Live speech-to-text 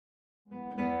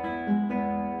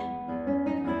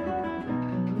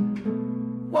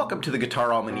Welcome to the Guitar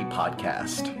Almany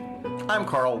podcast. I'm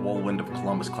Carl Woolwind of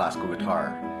Columbus Classical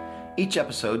Guitar. Each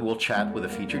episode we'll chat with a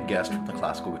featured guest from the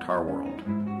classical guitar world.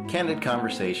 Candid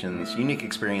conversations, unique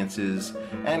experiences,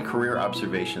 and career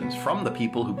observations from the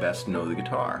people who best know the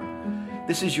guitar.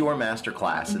 This is your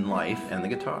masterclass in life and the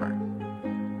guitar.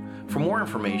 For more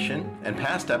information and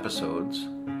past episodes,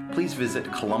 please visit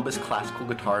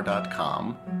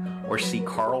columbusclassicalguitar.com or see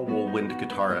Carl Woolwind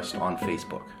Guitarist on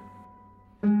Facebook.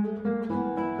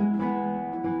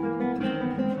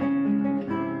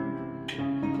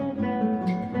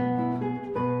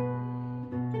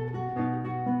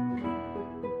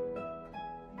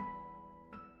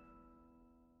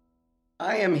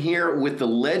 I am here with the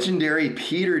legendary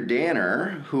Peter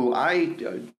Danner, who I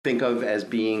think of as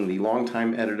being the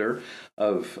longtime editor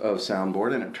of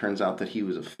Soundboard, and it turns out that he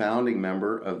was a founding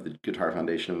member of the Guitar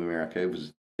Foundation of America. He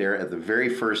was there at the very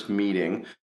first meeting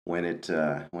when it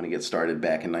gets started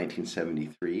back in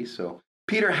 1973. So,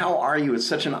 Peter, how are you? It's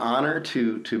such an honor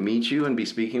to meet you and be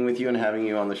speaking with you and having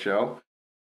you on the show.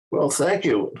 Well, thank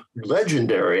you.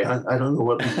 Legendary. I don't know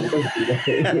what.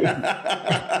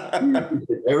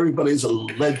 Everybody's a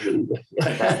legend.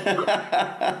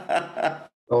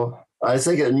 Oh, I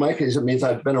think in my case, it means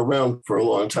I've been around for a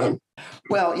long time.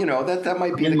 Well, you know, that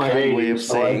might be the kind way of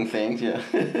saying things. Yeah.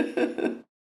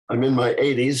 I'm in my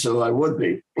 80s, so I would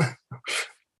be.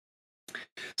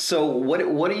 So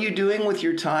what are you doing with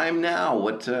your time now?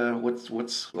 What's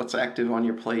active on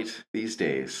your plate these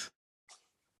days?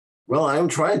 Well, I'm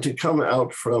trying to come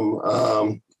out from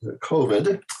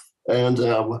COVID, and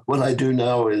what I do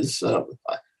now is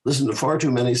listen to far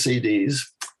too many CDs,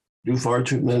 do far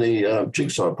too many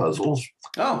jigsaw puzzles.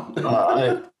 Oh,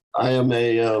 I am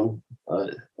a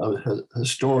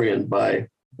historian by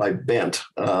bent.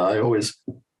 I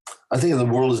think the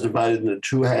world is divided into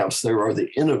two halves. There are the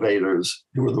innovators,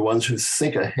 who are the ones who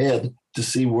think ahead to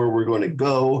see where we're going to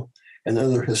go. And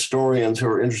then there are historians who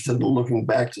are interested in looking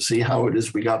back to see how it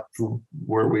is we got from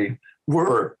where we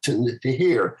were to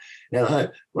here. And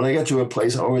when I get to a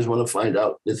place, I always want to find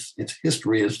out its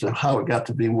history as to how it got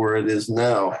to be where it is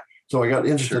now. So I got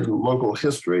interested in local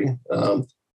history. I'm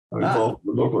involved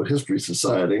in the Local History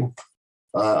Society.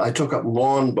 I took up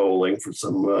lawn bowling for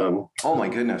some. Oh my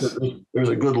goodness! There's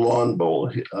a good lawn bowl.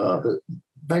 In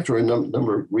fact, there are a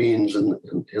number of greens in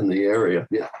the area.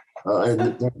 Yeah,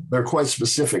 and they're quite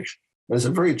specific. It's a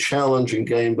very challenging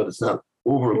game, but it's not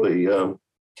overly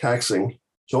taxing.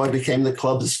 So I became the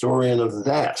club historian of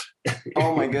that.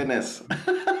 Oh my goodness!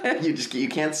 You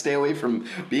can't stay away from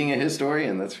being a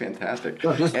historian. That's fantastic.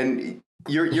 And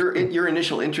your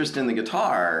initial interest in the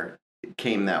guitar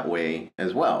came that way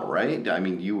as well, right? I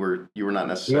mean, you were not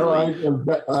necessarily.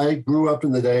 Well, I grew up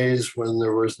in the days when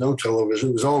there was no television;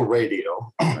 it was all radio,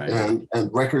 right. and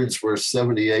records were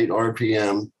 78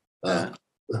 RPM.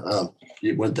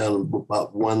 You went down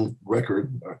about one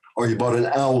record, or you bought an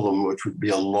album, which would be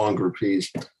a longer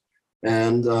piece.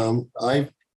 And I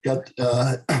got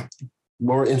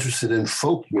more interested in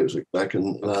folk music back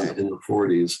in the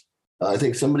 40s. I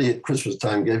think somebody at Christmas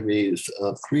time gave me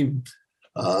 3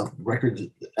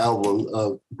 record album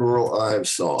of Burl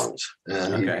Ives songs,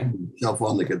 and he put himself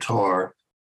on the guitar.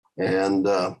 And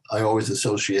I always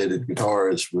associated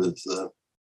guitarists with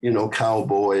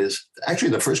cowboys. Actually,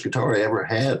 the first guitar I ever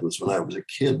had was when I was a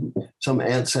kid. Some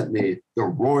aunt sent me the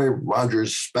Roy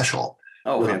Rogers Special.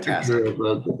 Oh, fantastic. Of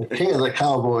the King of the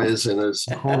Cowboys and his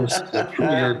horse. It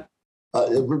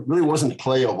really wasn't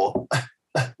playable.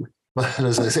 But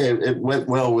as I say, it went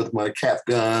well with my cap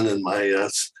gun and my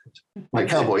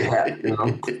cowboy hat,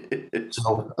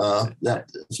 So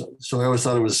so I always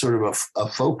thought it was sort of a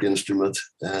folk instrument.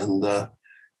 And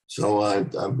so I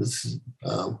was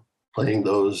playing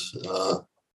those. I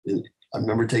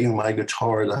remember taking my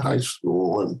guitar to high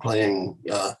school and playing,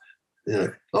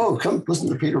 come listen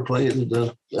to Peter play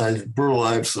the Burl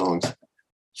Ives songs.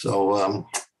 So,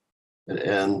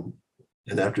 and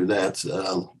after that,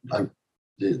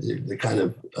 the kind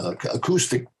of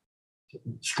acoustic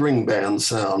string band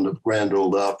sound of Grand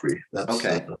Ole Opry. That's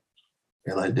okay.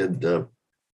 And I did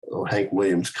Hank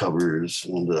Williams covers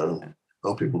and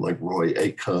people like Roy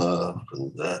Acuff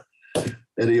and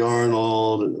Eddie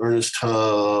Arnold and Ernest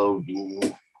Tubb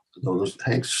and those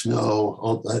Hank Snow,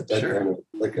 all that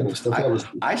kind of stuff.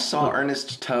 I saw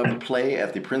Ernest Tubb play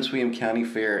at the Prince William County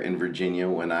Fair in Virginia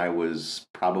when I was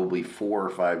probably 4 or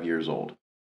 5 years old.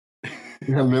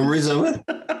 You have memories of it?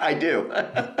 I do.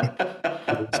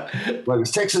 It was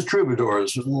Texas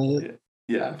Troubadours, wasn't it?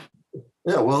 Yeah.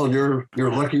 Yeah, well, you're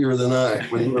luckier than I.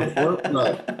 When you were 4,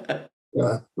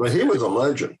 yeah, well, he was a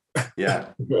legend. Yeah.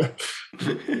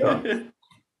 Yeah.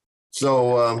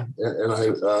 So, and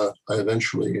I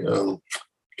eventually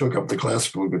took up the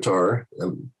classical guitar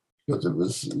because it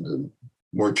was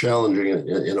more challenging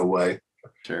in a way.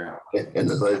 Sure.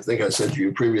 And as I think I said to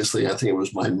you previously, I think it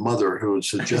was my mother who had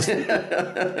suggested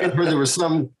I heard there was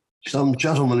some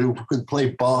gentleman who could play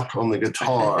Bach on the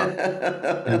guitar,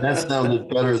 and that sounded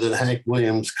better than Hank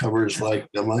Williams covers like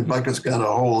 "My Bucket's Got a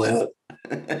Hole in It."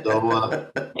 So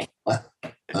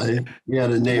we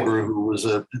had a neighbor who was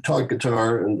taught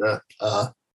guitar, and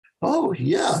oh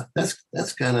yeah,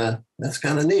 that's kind of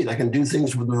neat. I can do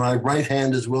things with my right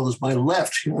hand as well as my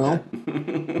left, you know.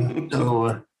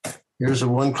 So here's a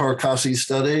one Carcassi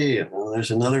study, and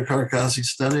there's another Carcassi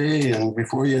study, and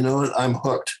before you know it, I'm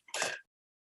hooked.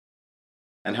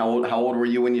 And how old were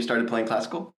you when you started playing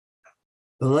classical?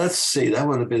 Let's see, that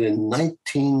would have been in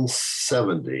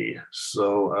 1970.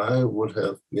 So I would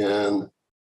have been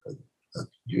a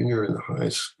junior in high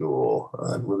school.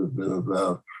 I would have been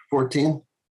about 14.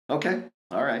 Okay,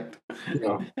 all right.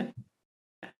 Yeah.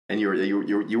 And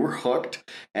you were hooked.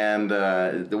 And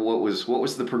what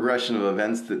was the progression of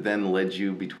events that then led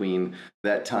you between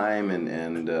that time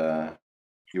and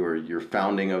your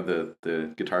founding of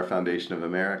the Guitar Foundation of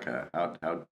America? How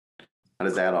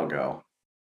does that all go?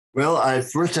 Well, I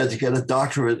first had to get a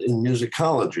doctorate in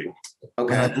musicology.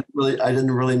 Okay. And I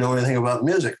didn't really know anything about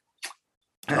music.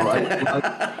 So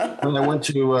when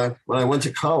I went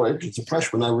to college as a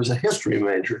freshman, I was a history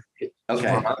major.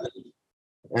 Okay.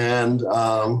 And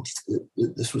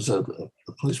this was a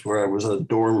place where I was in a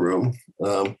dorm room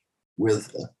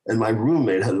and my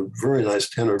roommate had a very nice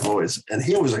tenor voice, and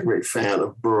he was a great fan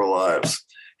of Burl Ives.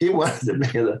 He wanted to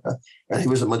make it, and he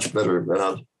was a much better,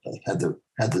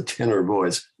 had the tenor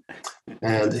voice.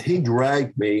 And he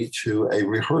dragged me to a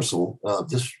rehearsal. All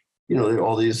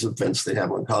these events they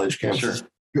have on college campuses.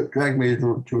 Sure. Dragged me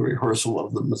to a rehearsal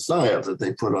of the Messiah that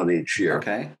they put on each year.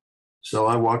 Okay. So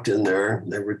I walked in there.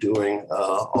 They were doing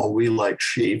All We Like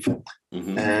Sheep,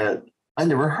 and I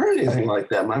never heard anything like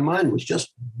that. My mind was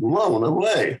just blown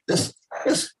away. This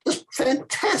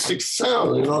fantastic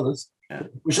sound, It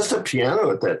was just a piano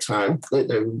at that time.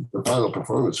 The final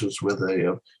performance was with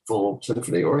a full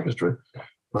symphony orchestra,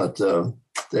 but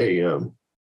they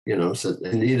said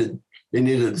they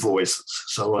needed voices.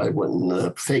 So I went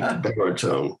and faked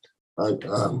baritone.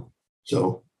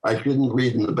 So I didn't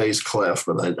read in the bass clef,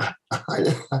 but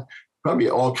I probably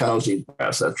all cows eat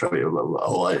grass. That's probably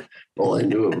all I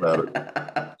knew about it.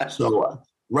 So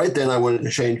right then I wanted to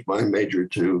change my major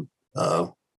to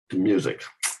music.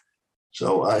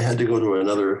 So I had to go to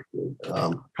another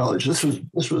college. This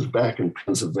was back in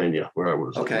Pennsylvania, where I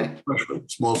was a freshman.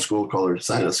 Small school called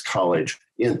Sinus College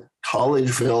in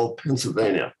Collegeville,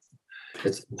 Pennsylvania.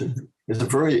 It's a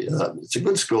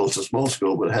good school. It's a small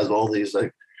school, but it has all these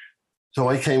So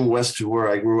I came west to where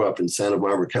I grew up in Santa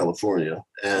Barbara, California,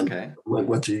 and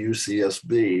went to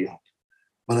UCSB.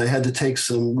 But I had to take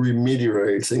some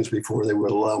remediary things before they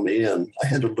would allow me in. I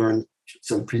had to learn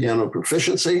some piano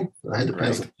proficiency. I had to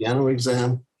pass a piano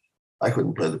exam. I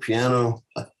couldn't play the piano.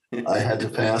 I had to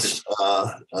pass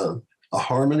a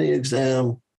harmony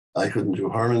exam. I couldn't do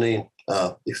harmony,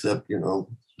 except,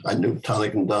 I knew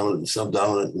tonic and dominant and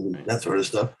subdominant and that sort of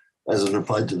stuff as it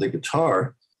applied to the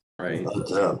guitar. Right. But,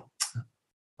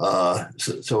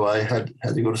 so I had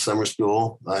to go to summer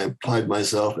school. I applied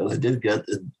myself, and I did get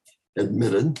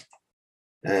admitted,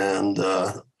 and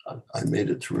I made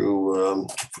it through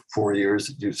 4 years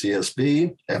at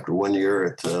UCSB. After 1 year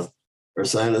at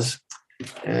Ursinus,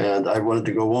 and I wanted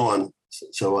to go on,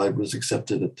 so I was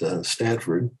accepted at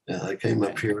Stanford, and I came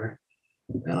up here,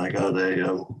 and I got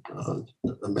a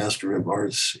Master of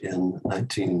Arts in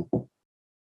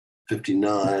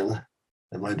 1959,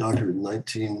 and my doctorate in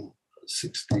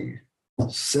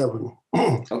 1967.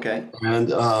 Okay.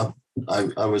 And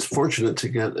I was fortunate to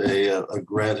get a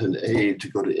grant and aid to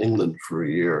go to England for a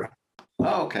year.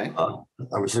 Oh, okay.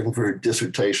 I was looking for a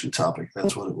dissertation topic.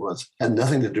 That's what it was. Had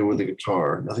nothing to do with the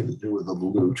guitar, nothing to do with the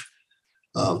lute.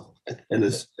 And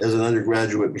as an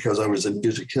undergraduate, because I was in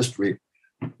music history,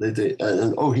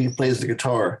 he plays the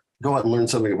guitar. Go out and learn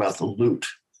something about the lute.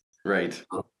 Right.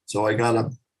 So I got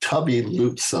a tubby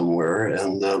lute somewhere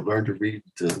and learned to read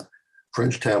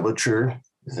French tablature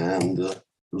and a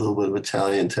little bit of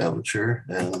Italian tablature,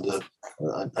 and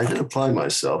I did apply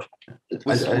myself.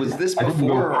 Was this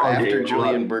before or after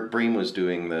Julian Burke-Bream was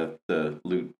doing the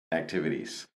lute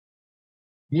activities?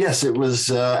 Yes, it was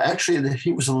actually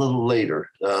he was a little later.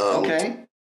 Okay.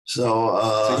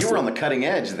 So you were on the cutting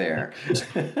edge there.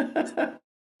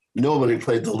 Nobody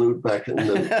played the lute back in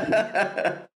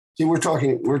the. See, we're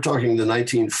talking the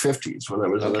 1950s when I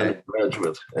was an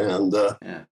undergraduate, and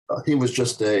he was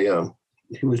just a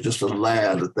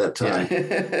lad at that time.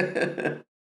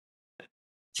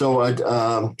 So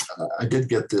I did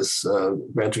get this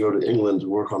grant to go to England to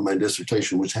work on my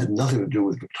dissertation, which had nothing to do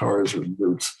with guitars or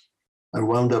lutes. I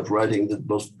wound up writing the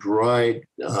most dry,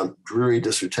 dreary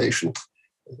dissertation.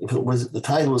 The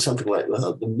title was something like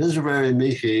 "The Miserere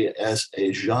Mihi as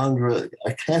a genre,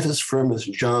 a cantus firmus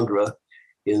genre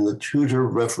in the Tudor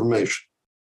Reformation."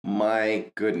 My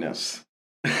goodness.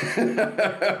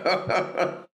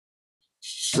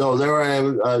 So there I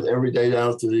am every day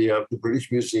down to the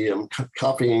British Museum,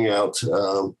 copying out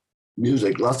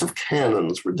music. Lots of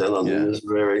canons were done on the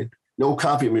Miserere. No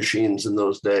copy machines in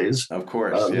those days. Of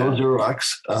course, no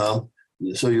Xerox.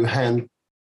 So you hand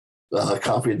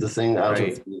copied the thing out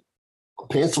of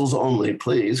pencils only,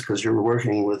 please, because you're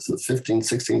working with the 15th,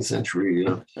 16th century,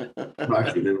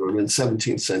 actually, they were in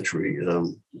 17th century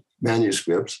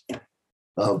manuscripts.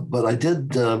 But I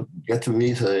did get to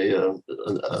meet a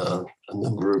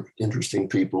number of interesting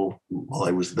people while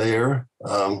I was there.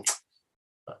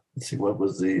 Let's see, what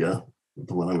was the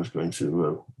one I was going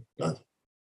to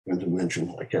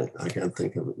mention? I can't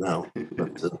think of it now.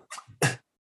 But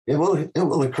it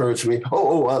will occur to me.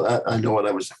 I know what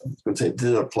I was going to say. It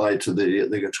did apply to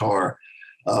the guitar.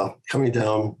 Coming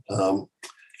down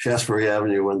Shaftesbury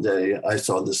Avenue one day, I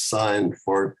saw this sign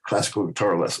for classical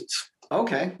guitar lessons.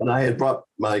 Okay. And I had brought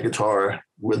my guitar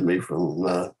with me from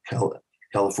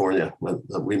California when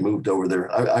we moved over there.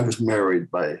 I was married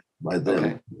by then,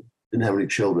 Okay. Didn't have any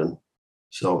children.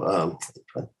 So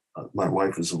my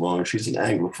wife was along. She's an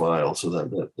Anglophile, so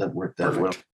that worked out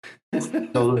well.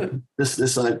 So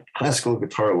this classical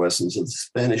guitar lessons at the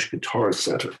Spanish Guitar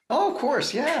Center. Oh, of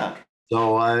course, yeah.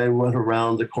 So I went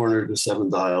around the corner to Seven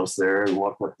Dials there and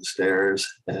walked up the stairs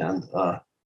and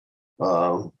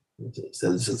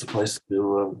said, "Is this a place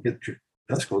to get your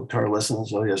classical guitar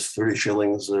lessons?" "Oh, yes, 30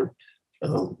 shillings or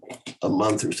a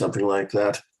month or something like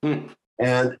that."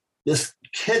 And this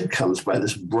kid comes by,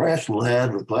 this brash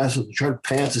lad with glasses and short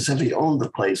pants, as if he owned the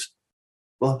place.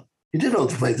 Well, he did own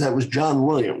the place. That was John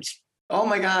Williams. Oh,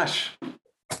 my gosh.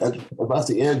 At about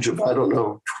the age of, I don't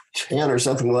know, 10 or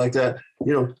something like that.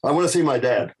 "I want to see my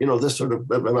dad." This sort of,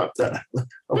 that.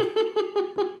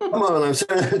 Come on, I'm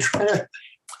saying.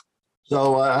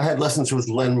 So I had lessons with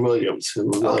Len Williams,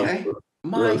 who. Okay.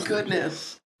 My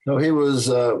goodness. So he was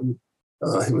a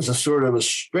sort of a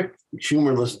strict,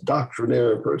 humorless,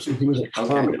 doctrinaire person. He was a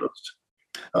communist.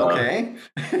 Okay.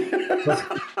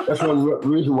 That's one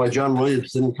reason why John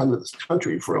Williams didn't come to this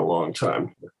country for a long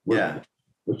time. Yeah.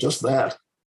 With just that.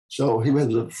 So he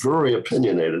was a very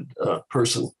opinionated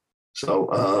person.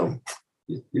 So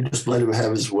you just let him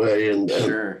have his way,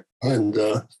 Sure. And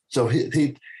so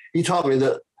he taught me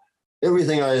that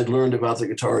everything I had learned about the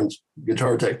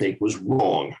guitar technique was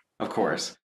wrong. Of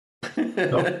course. I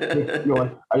didn't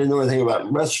know anything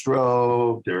about breath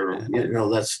stroke or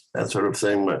that sort of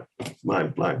thing.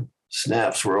 My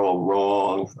snaps were all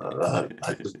wrong.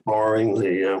 I was barring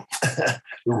the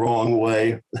wrong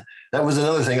way. That was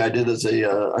another thing I did as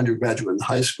a undergraduate in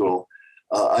high school.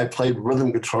 I played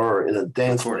rhythm guitar in a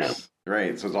dance band.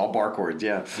 Right, so it's all bar chords,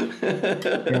 yeah.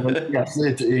 Yes,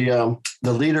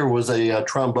 the leader was a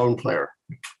trombone player.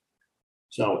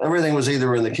 So everything was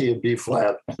either in the key of B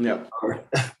flat or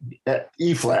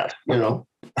E flat,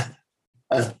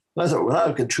 I thought, well,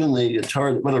 I could tune the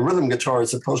guitar, but a rhythm guitar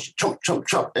is supposed to chomp, chomp,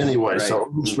 chomp anyway, right. So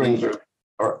the strings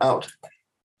are out.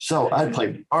 So I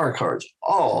played bar chords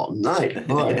all night.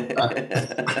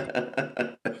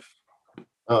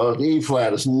 The E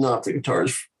flat is not the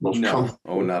guitar's most comfortable.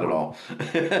 Oh, not at all.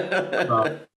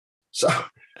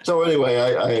 So anyway,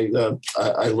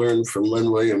 I learned from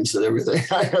Len Williams that everything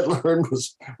I had learned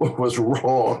was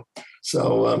wrong.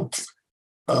 So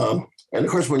and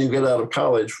of course, when you get out of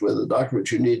college with a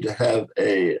doctorate, you need to have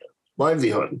a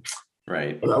livelihood.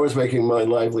 Right. And I was making my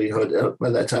livelihood. By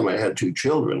that time, I had 2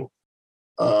 children,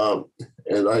 and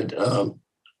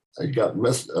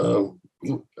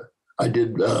I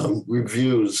did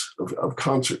reviews of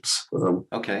concerts for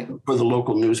the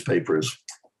local newspapers.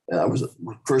 I was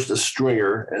first a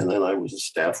stringer, and then I was a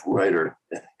staff writer.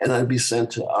 And I'd be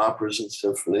sent to operas and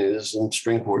symphonies and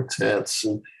string quartets.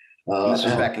 And this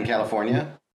was back in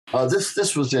California?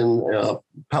 This was in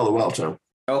Palo Alto.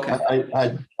 Okay.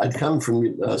 I'd come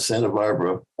from Santa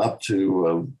Barbara up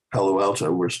to Palo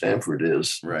Alto, where Stanford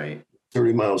is. Right.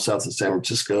 30 miles south of San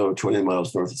Francisco, 20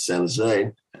 miles north of San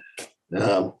Jose.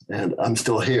 And I'm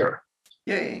still here.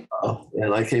 Yay.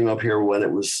 And I came up here when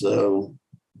it was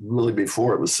really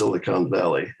before it was Silicon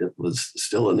Valley. It was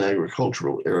still an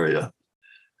agricultural area.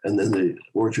 And then the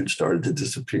orchards started to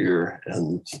disappear.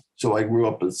 And so I grew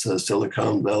up in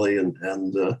Silicon Valley and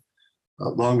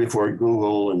long before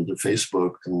Google and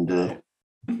Facebook and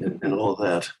all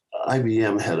that.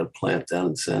 IBM had a plant down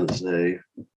in San Jose,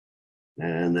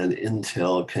 and then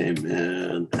Intel came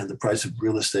in, and the price of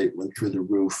real estate went through the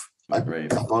roof. I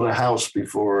bought a house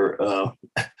before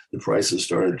the prices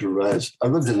started to rise. I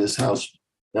lived in this house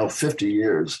now 50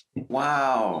 years.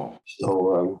 Wow.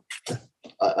 So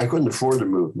I couldn't afford to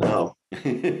move now.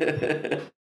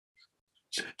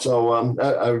 So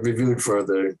I reviewed for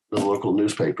the local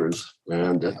newspapers,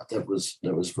 and that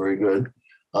was very good.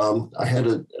 I had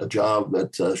a job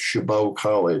at Chabot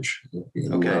College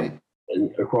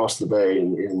across the bay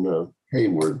in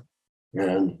Hayward,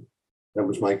 and that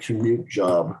was my commute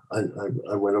job.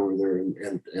 I went over there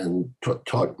and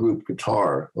taught group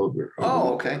guitar over.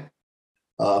 Oh, okay.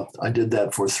 I did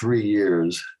that for 3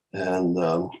 years, and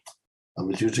I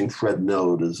was using Fred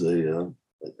Node as a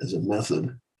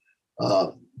method.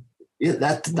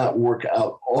 That did not work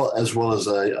out as well as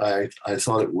I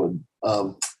thought it would.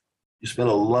 You spent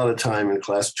a lot of time in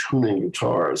class tuning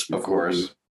guitars. Of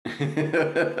course.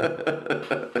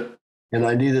 And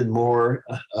I needed more.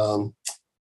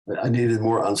 I needed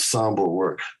more ensemble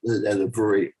work at a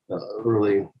very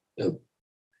early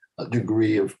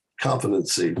degree of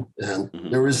competency, and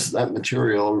there is that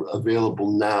material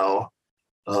available now.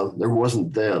 There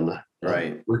wasn't then.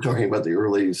 Right. We're talking about the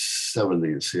early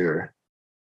 70s here.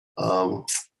 So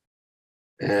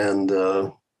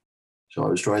I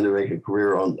was trying to make a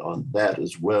career on that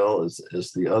as well as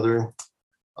the other.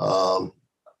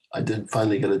 I did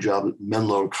finally get a job at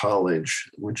Menlo College,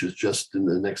 which is just in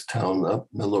the next town up,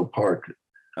 Menlo Park.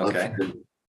 Okay.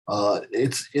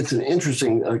 It's an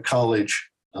interesting college.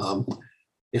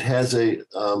 It has a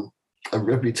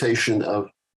reputation of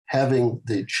having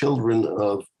the children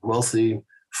of wealthy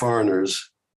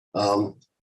foreigners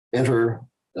enter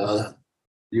the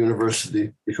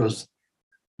university because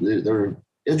they're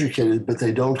educated, but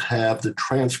they don't have the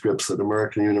transcripts that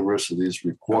American universities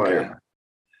require. Okay.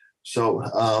 So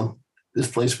this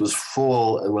place was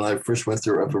full, and when I first went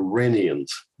there, of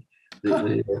Iranians.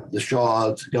 The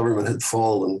Shah government had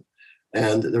fallen,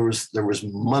 and there was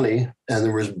money, and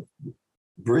there was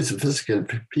very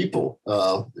sophisticated people.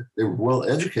 They were well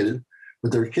educated,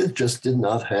 but their kids just did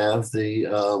not have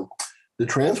the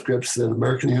transcripts that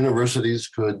American universities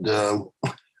could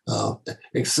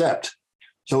accept.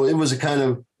 So it was a kind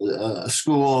of a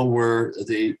school where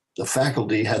the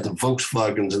faculty had the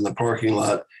Volkswagens in the parking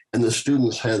lot, and the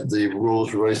students had the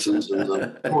Rolls Royces and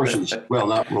the Porsches. Well,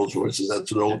 not Rolls Royces, that's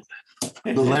the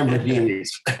Lamborghinis.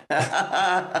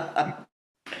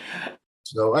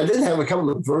 So I did have a couple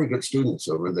of very good students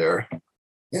over there.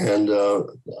 And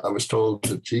I was told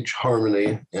to teach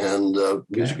harmony and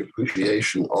music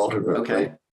appreciation alternately.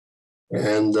 Okay.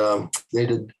 And they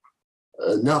did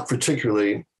not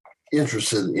particularly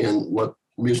interested in what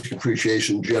music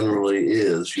appreciation generally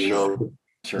is, you know,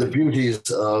 the beauties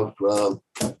of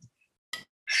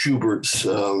Schubert's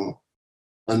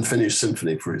Unfinished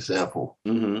Symphony, for example.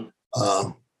 Mm-hmm.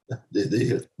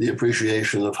 The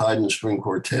appreciation of Haydn string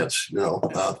quartets, you know.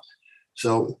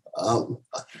 So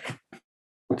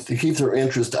to keep their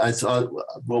interest, I thought,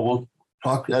 well, we'll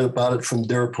talk about it from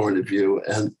their point of view.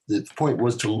 And the point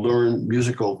was to learn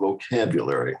musical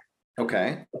vocabulary.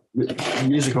 Okay.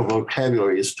 Musical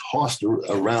vocabulary is tossed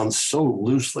around so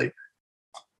loosely.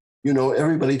 You know,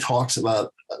 everybody talks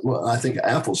about, well, I think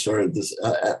Apple started this,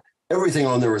 everything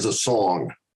on there is a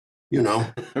song, you know.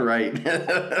 Right.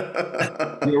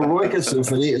 The Eroica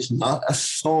Symphony is not a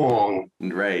song.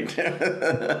 Right.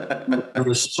 There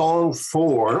is song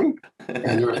form,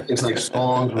 and there are things like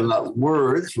songs without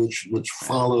words, which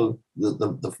follow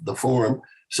the form.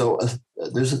 So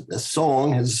there's a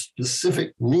song has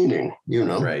specific meaning, you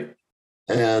know. Right.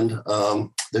 And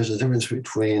there's a difference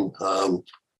between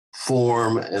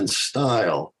form and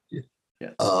style.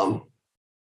 Yeah.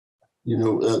 You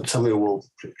know, somebody will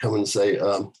come and say,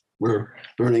 we're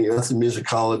learning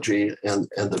ethnomusicology, and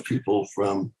the people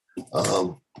from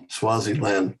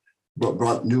Swaziland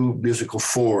brought new musical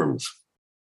forms.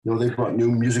 You know, they brought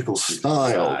new musical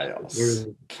styles.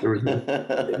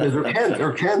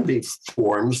 There can be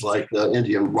forms like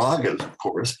Indian ragas, of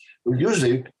course, but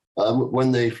usually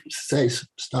when they say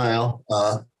style,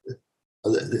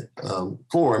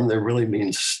 form, they really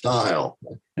mean style.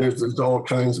 There's all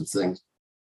kinds of things.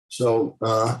 So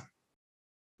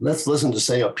let's listen to,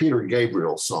 say, a Peter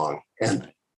Gabriel song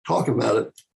and talk about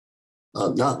it,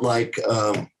 not like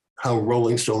how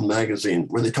Rolling Stone magazine,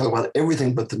 where they talk about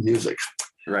everything but the music.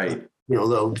 Right. You know,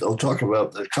 they'll talk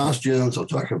about the costumes, they'll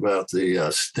talk about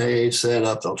the stage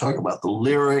setup, they'll talk about the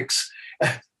lyrics,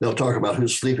 they'll talk about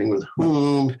who's sleeping with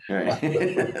whom. Right.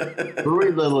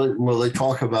 Very little will they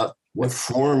talk about what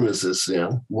form is this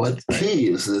in, what key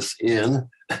is this in,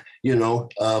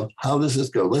 how does this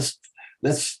go?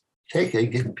 Let's take a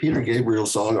Peter Gabriel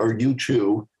song or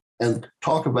U2 and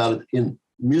talk about it in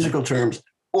musical terms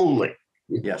only.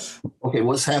 Yes. Okay,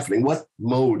 what's happening? What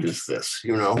mode is this?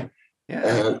 Yeah.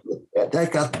 And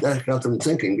that got them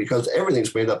thinking, because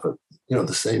everything's made up of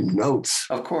the same notes.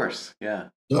 Of course, yeah.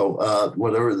 So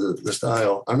whatever the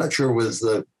style, I'm not sure with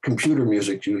the computer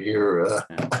music you hear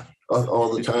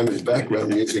all the time as background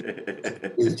music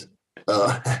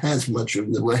has much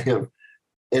of the way of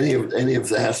any of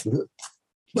that,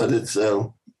 but it's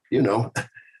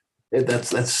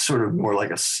that's sort of more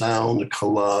like a sound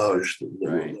collage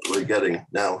that we're getting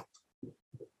now.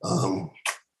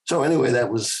 So anyway, that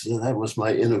was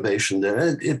my innovation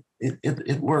there.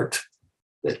 It worked.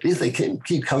 At least they can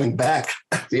keep coming back.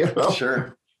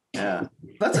 Sure. Yeah.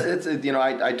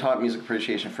 I taught music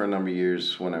appreciation for a number of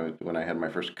years when I had my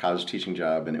first college teaching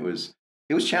job, and it was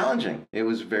challenging. It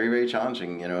was very, very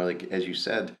challenging. Like as you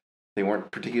said, they weren't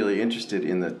particularly interested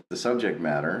in the subject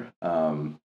matter.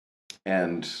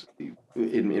 And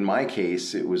in my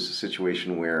case, it was a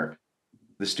situation where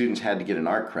the students had to get an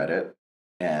art credit,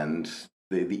 and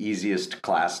the easiest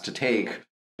class to take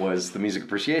was the music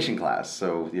appreciation class.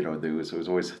 So, it was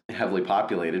always heavily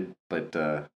populated. But,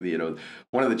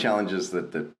 one of the challenges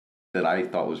that I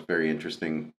thought was very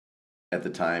interesting at the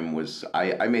time was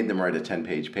I made them write a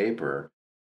 10-page paper,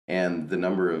 and the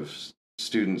number of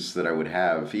students that I would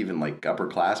have, even like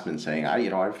upperclassmen, saying,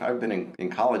 I've been in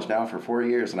college now for 4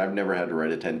 years and I've never had to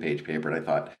write a 10-page paper. And I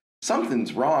thought,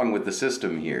 something's wrong with the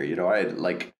system here. A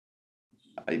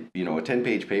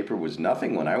 10-page paper was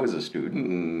nothing when I was a student,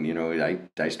 and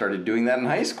I started doing that in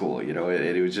high school. It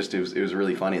was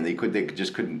really funny, and they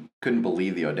just couldn't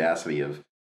believe the audacity of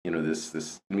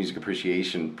this music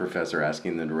appreciation professor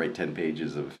asking them to write 10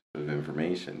 pages of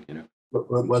information.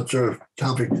 What sort of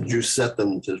topic did you set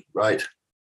them to write?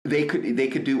 They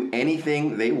could do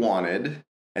anything they wanted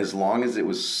as long as it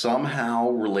was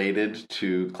somehow related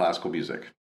to classical music.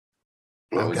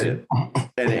 That was it.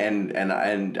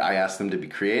 And I asked them to be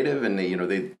creative, and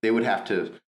they would have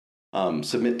to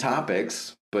submit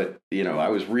topics, but I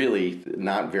was really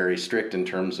not very strict in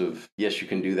terms of, yes, you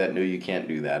can do that, no, you can't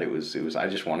do that. It was I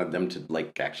just wanted them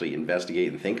to actually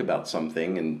investigate and think about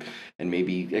something, and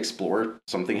maybe explore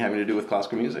something having to do with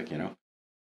classical music.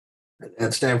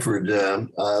 At Stanford,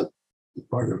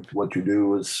 part of what you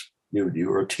do is you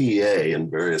were a TA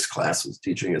in various classes,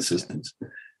 teaching assistants.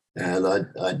 And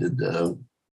I did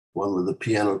one with the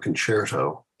piano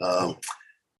concerto,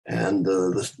 and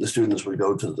the students would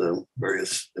go to the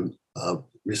various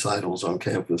recitals on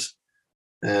campus,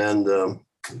 and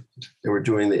they were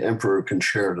doing the Emperor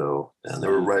Concerto, and they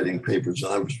were writing papers.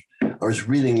 And I was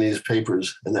reading these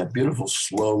papers, and that beautiful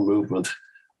slow movement.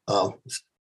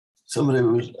 Somebody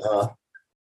was,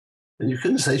 and you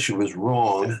couldn't say she was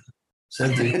wrong,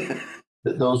 said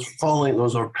those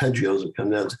arpeggios that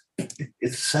come down.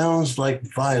 It sounds like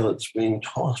violets being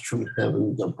tossed from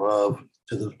heaven above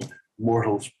to the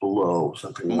mortals below.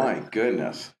 Something like My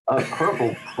goodness.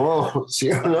 Purple prose,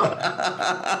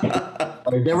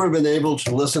 I've never been able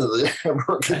to listen to the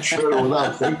Emperor Concerto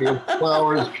without thinking of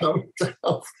flowers coming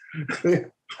down.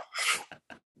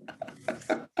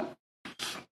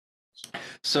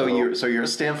 So you're at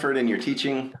Stanford, and you're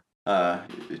teaching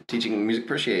music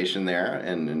appreciation there,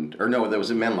 or no, that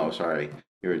was in Menlo. Sorry,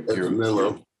 you're in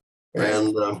Menlo, right.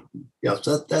 And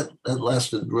that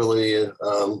lasted really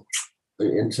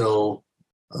until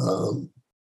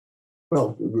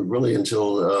really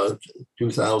until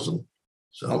 2000.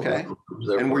 So okay.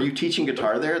 And were you teaching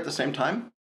guitar there at the same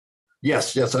time?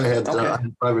 Yes, I had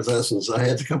private lessons. I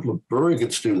had a couple of very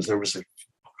good students. There was a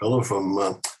fellow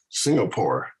from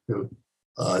Singapore who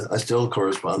I still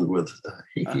correspond with.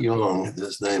 Hiki Yong,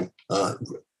 his name.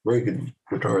 Very good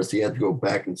guitarist. He had to go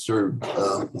back and serve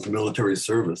military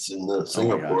service in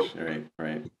Singapore. Oh my gosh.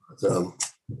 Right.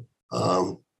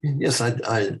 But, yes, I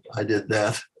did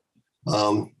that.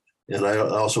 And I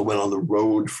also went on the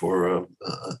road for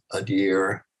a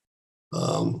year,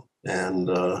 and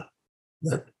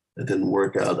that didn't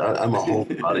work out. I'm a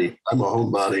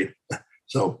homebody.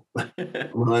 So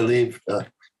when I leave,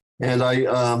 and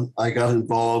I got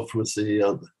involved with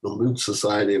the Lute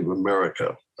Society of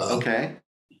America. Okay.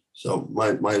 So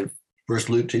my first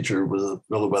lute teacher was a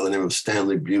fellow by the name of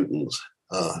Stanley Butens.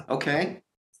 Okay.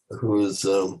 Who is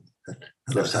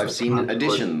I've seen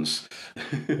editions.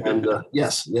 And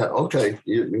yes, yeah, okay,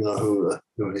 you know who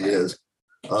he is,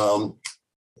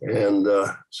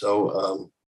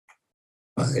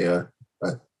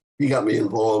 he got me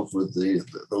involved with the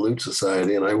Lute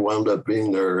Society, and I wound up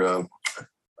being their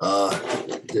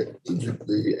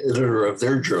the editor of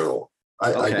their journal.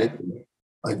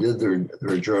 I did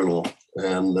their journal,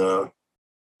 and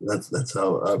that's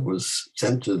how I was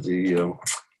sent to the.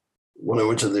 When I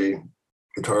went to the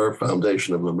Guitar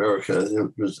Foundation of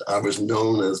America, I was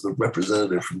known as the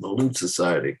representative from the Lute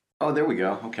Society. Oh, there we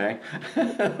go. Okay.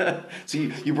 So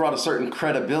you brought a certain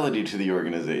credibility to the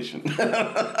organization.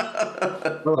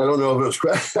 Well, I don't know if it was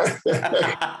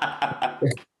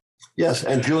Yes,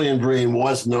 and Julian Bream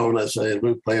was known as a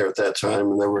lute player at that time,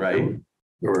 and there were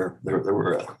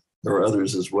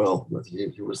others as well, but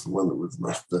he was the one that was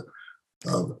most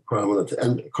prominent.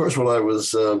 And of course, while I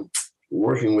was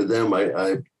working with them,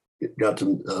 I got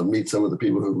to meet some of the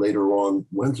people who later on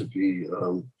went to be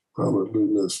prominent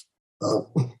lutenists.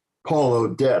 Paul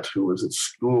Odette, who was at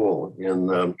school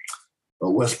in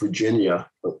West Virginia,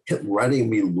 kept writing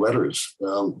me letters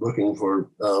looking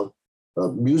for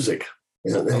music.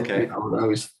 And, Okay. I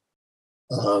was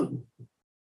a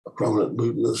prominent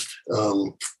lutenist,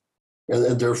 and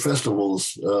at their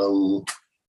festivals,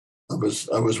 I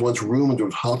was once roomed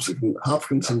with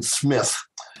Hopkinson Smith.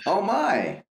 Oh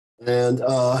my! And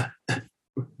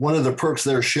one of the perks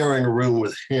there, sharing a room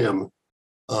with him,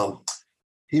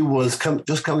 he was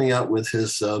just coming out with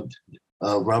his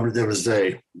Robert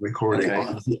Devizet recording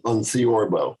on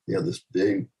Theorbo. He had this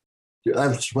big.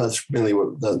 That's mainly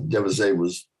what Devizet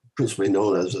was principally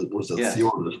known as. It was a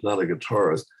theorist, not a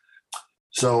guitarist.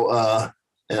 So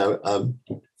I'm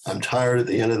tired at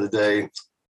the end of the day,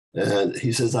 and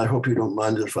he says, "I hope you don't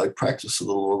mind if I practice a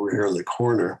little over here in the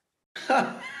corner."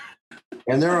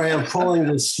 And there I am falling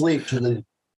asleep to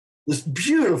this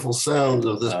beautiful sound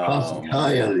of this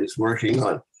Passacaglia that he's working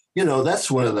on. You know, that's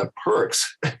one of the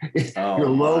perks. You're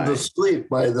lulled to sleep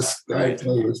by this guy. Right.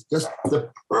 It's just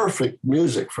the perfect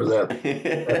music for that.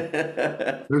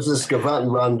 There's this Gavotte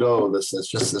and Rondeau. That's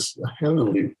just this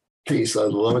heavenly piece. I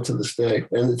love it to this day.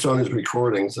 And it's on his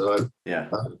recording. So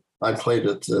I played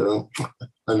it a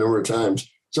number of times.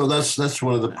 So that's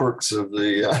one of the perks of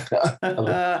the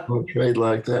trade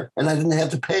like that. And I didn't have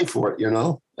to pay for it, you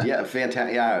know? Yeah,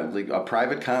 fantastic. Yeah, like a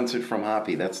private concert from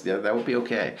Hoppy. That would be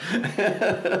okay.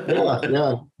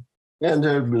 yeah. And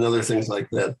there have been other things like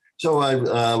that. So I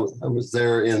was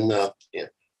there and the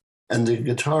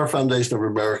Guitar Foundation of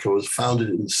America was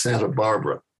founded in Santa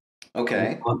Barbara.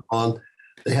 Okay.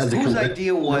 They had Whose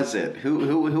idea was it?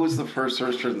 Who was the first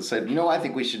person that said, I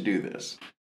think we should do this?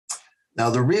 Now,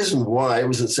 the reason why it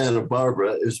was in Santa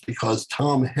Barbara is because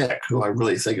Tom Heck, who I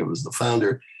really think of as the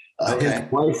founder,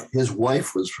 his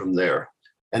wife was from there,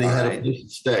 and he had a place to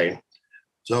stay.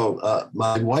 So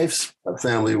my wife's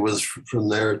family was from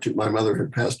there. My mother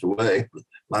had passed away.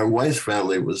 My wife's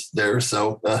family was there,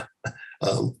 so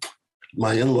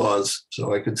my in-laws,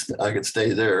 so I could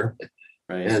stay there.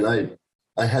 Right. And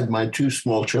I had my two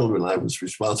small children I was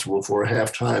responsible for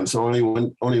half time, so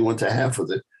only went to half of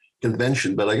the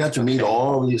convention, but I got to meet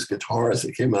all these guitarists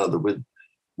that came out of the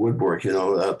woodwork.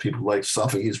 People like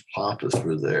Sophocles Pappas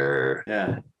were there.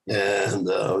 Yeah. And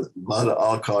Vada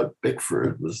Alcott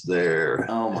Bickford was there.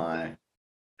 Oh my.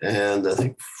 And I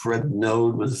think Fred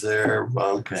Node was there.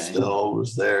 Ron Castell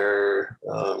was there.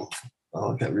 I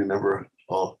can't remember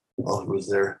all who was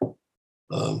there.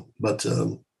 But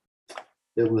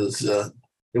it was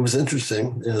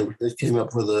interesting. They came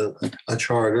up with a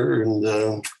charter, and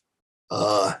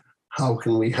how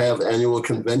can we have annual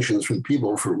conventions from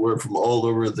people from all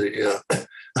over the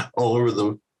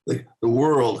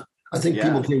world? I think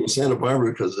people came to Santa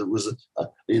Barbara because it was a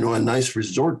nice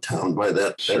resort town by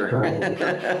that time. It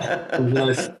was a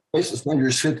nice place to spend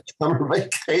your summer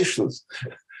vacations.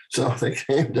 So they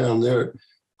came down there.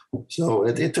 So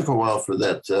it took a while for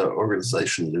that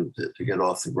organization to get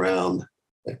off the ground,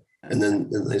 and then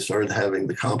they started having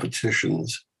the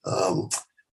competitions,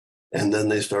 and then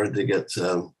they started to get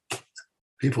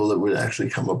people that would actually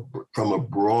come up from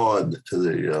abroad to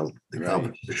the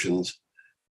competitions.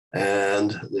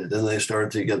 And then they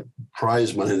started to get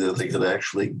prize money that they could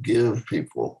actually give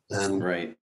people. And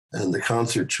the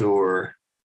concert tour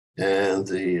and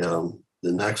the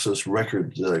Naxos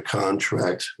record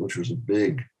contract, which was a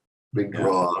big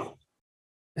draw.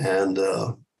 And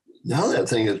now that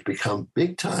thing has become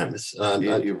big time.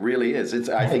 It really is.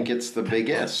 I think it's the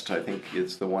biggest. I think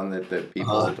it's the one that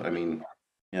people,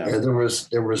 And there was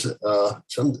there were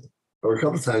a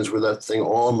couple of times where that thing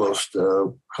almost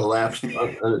collapsed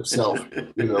on itself,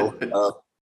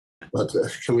 But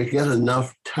can we get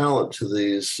enough talent to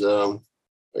these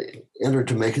enter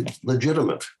to make it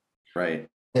legitimate? Right.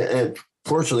 And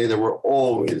fortunately, there were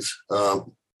always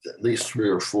at least 3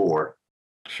 or 4.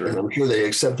 Sure. And I'm sure they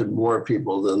accepted more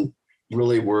people than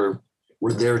really were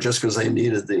there just because they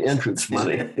needed the entrance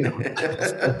money.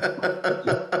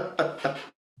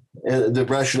 And the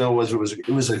rationale was it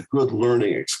was a good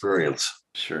learning experience.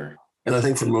 Sure. And I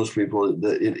think for most people,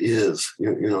 it is.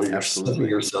 You're Absolutely. setting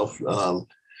yourself.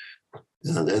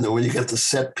 And then when you get the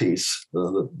set piece,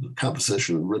 the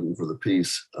composition written for the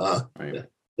piece, Right.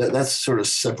 that sort of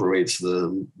separates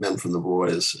the men from the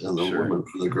boys and the Sure. women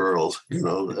from the girls.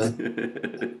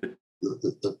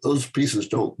 Those pieces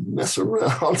don't mess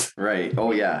around. Right.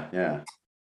 Oh yeah. Yeah.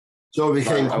 So it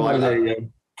became quite I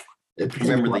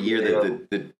remember the year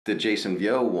that Jason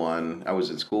Vio won. I was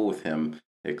at school with him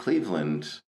at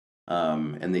Cleveland,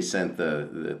 and they sent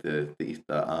the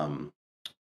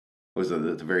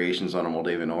variations on a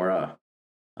Moldavan aura,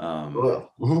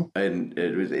 and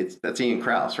that's Ian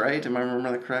Krauss, right? Am I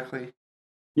remember that correctly?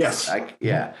 Yes.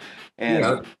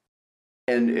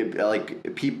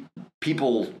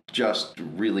 People just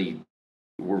really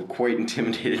were quite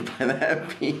intimidated by that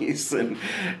piece, and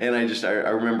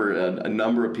I remember a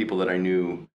number of people that I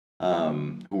knew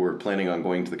who were planning on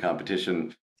going to the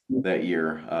competition that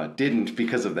year didn't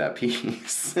because of that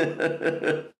piece.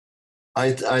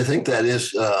 I think that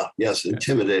is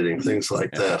intimidating, things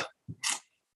like that.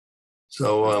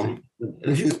 So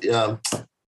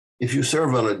if you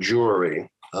serve on a jury,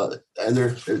 and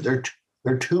there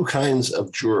are two kinds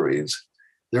of juries.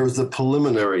 There's the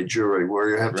preliminary jury where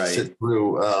you have to sit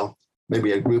through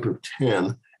maybe a group of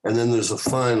 10, and then there's the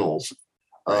finals.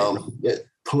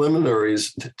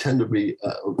 Preliminaries tend to be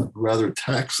rather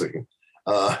taxing.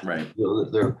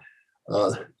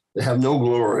 They have no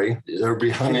glory. They're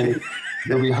behind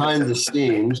the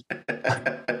scenes.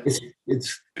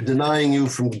 It's denying you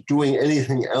from doing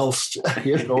anything else. At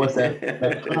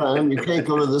that time, you can't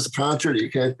go to this concert. You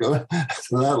can't go to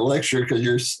that lecture because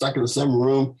you're stuck in some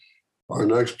room. Our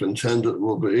next contestant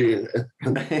will be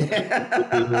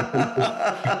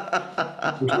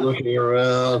just looking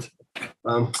around.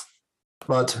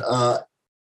 But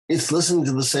it's listening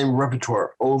to the same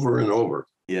repertoire over and over.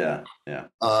 Yeah.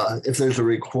 If there's a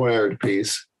required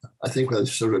piece, I think I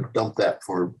sort of dump that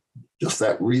for just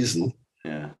that reason.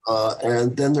 Yeah.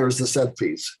 And then there's the set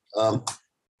piece.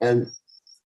 And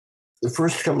the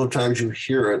first couple of times you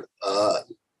hear it,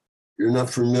 you're not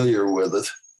familiar with it.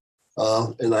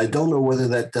 And I don't know whether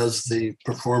that does the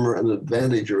performer an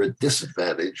advantage or a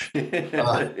disadvantage.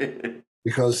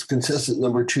 Because contestant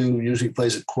number 2 usually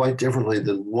plays it quite differently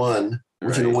than 1,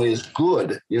 which in a way is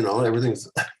good.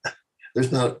 Everything's...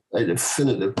 There's not a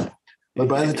definitive, but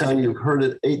by the time you've heard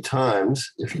it 8 times,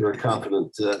 if you're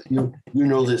confident, you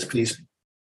know this piece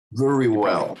very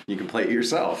well. You can play it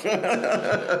yourself.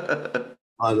 I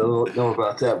don't know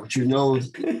about that, but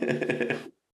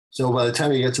So by the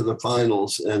time you get to the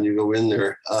finals and you go in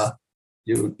there,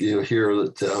 you hear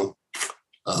that,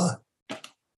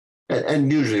 and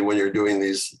usually when you're doing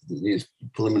these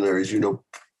preliminaries,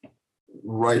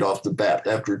 right off the bat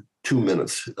after 2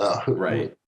 minutes,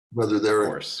 whether they're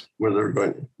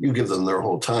going, you give them their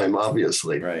whole time,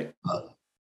 obviously, and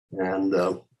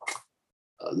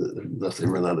unless they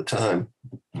run out of time,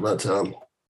 but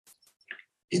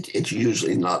it's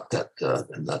usually not that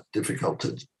difficult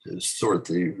to sort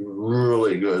the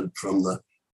really good from the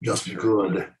just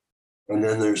good, and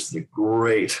then there's the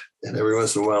great, and every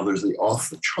once in a while there's the off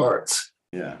the charts.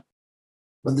 Yeah.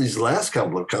 But these last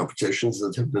couple of competitions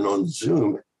that have been on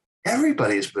Zoom,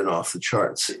 everybody's been off the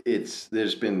charts.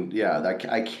 There's been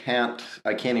I can't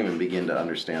even begin to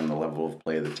understand the level of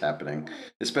play that's happening,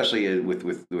 especially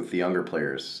with the younger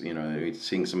players.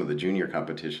 Seeing some of the junior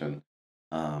competition,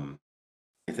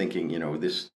 thinking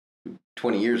this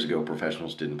 20 years ago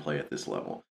professionals didn't play at this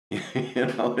level.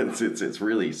 It's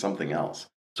really something else.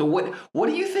 So what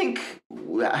do you think?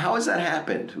 How has that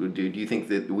happened? Do you think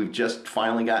that we've just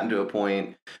finally gotten to a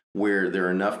point where there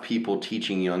are enough people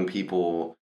teaching young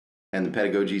people? And the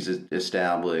pedagogy is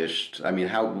established. I mean,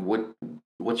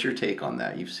 what's your take on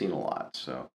that? You've seen a lot,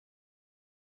 so.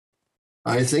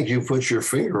 I think you put your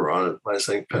finger on it by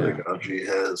saying pedagogy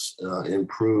has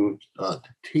improved,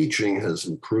 teaching has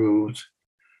improved.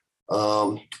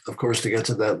 Of course, to get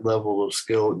to that level of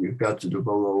skill, you've got to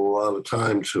devote a lot of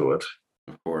time to it.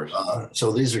 Of course.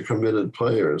 So these are committed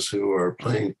players who are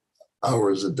playing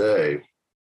hours a day.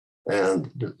 And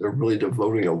they're really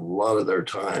devoting a lot of their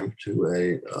time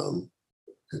to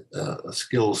a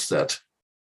skill set.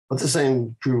 But the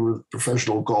same true with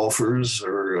professional golfers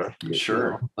or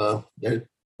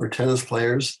or tennis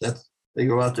players. That they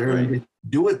go out there and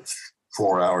do it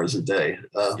 4 hours a day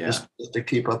just to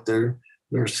keep up their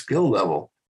skill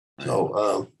level. Right.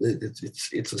 So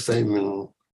it's the same. In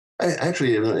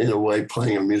a way,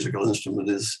 playing a musical instrument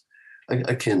is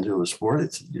akin to a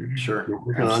sport. You're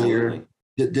working on your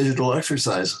digital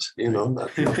exercises,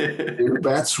 your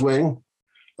bat swing,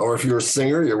 or if you're a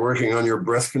singer, you're working on your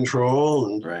breath control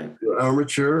and Right. your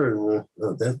armature and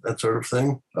that sort of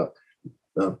thing.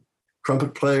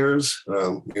 Trumpet players,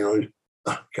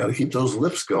 got to keep those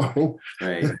lips going.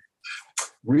 Right.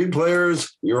 Reed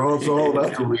players, it's all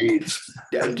about the reeds.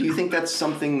 Do you think that's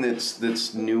something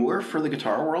that's newer for the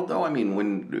guitar world, though? I mean,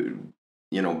 when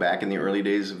back in the early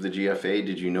days of the GFA,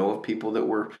 did you know of people that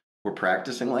were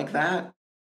practicing like that?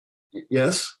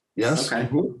 Yes. Okay.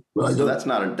 Mm-hmm. Well, So that's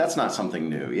not something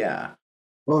new. Yeah.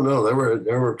 Oh no,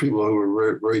 there were people who were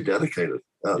very, very dedicated.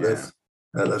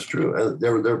 That's true. And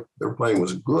their playing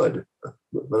was good,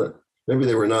 but maybe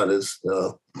they were not as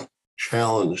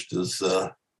challenged as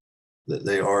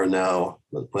they are now.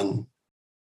 But when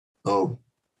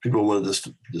people wanted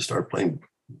to start playing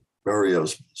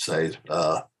Barrios, say,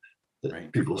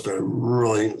 Right. people started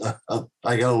really.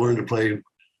 I got to learn to play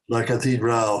La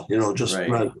Cathedral, just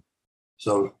right.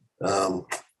 So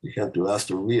you can't do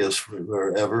Asturias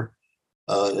forever.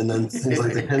 And then things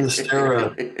like the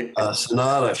Finisterra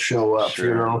Sonata show up,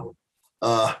 Sure.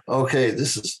 Okay,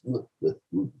 this is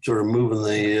sort of moving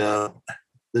the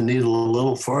needle a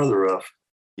little farther up.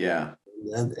 Yeah.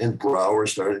 And Brower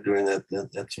started doing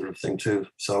that sort of thing too.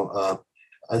 So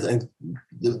I think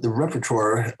the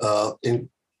repertoire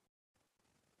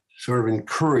sort of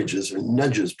encourages or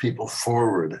nudges people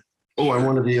forward. Oh, I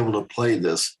want to be able to play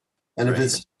this. And Right.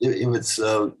 if it's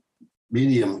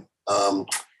medium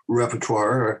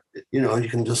repertoire, you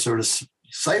can just sort of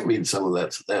sight read some of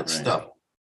that Right. stuff.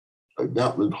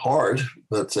 Not with hard,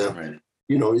 but Right.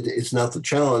 it's not the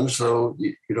challenge, so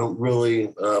you don't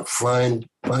really fine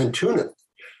tune it.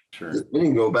 Sure. You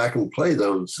can go back and play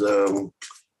those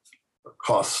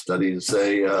cost studies,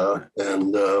 say,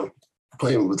 and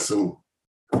play them with some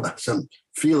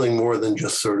feeling more than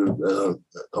just sort of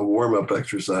a warm up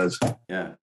exercise.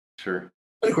 Yeah. Sure.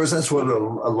 And of course, that's what a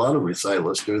lot of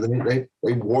recitalists do.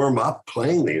 They warm up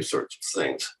playing these sorts of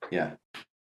things. Yeah.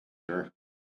 Sure.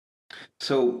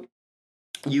 So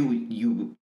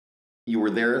you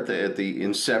were there at the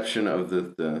inception of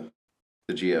the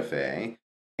GFA,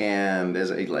 and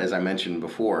as I mentioned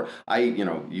before,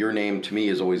 your name to me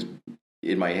is always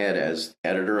in my head as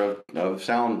editor of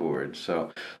Soundboard.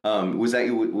 So was that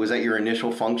your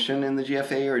initial function in the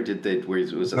GFA, or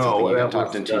was that something you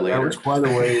talked into later? That was quite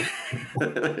a ways.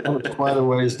 That was quite a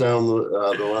ways down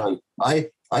the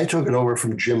line. I took it over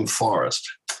from Jim Forrest.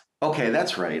 Okay,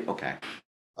 that's right. Okay.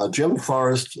 Jim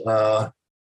Forrest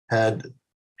had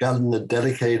gotten a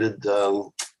dedicated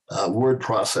word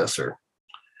processor.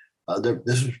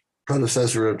 This is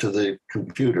predecessor to the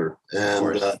computer,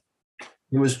 and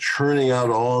he was churning out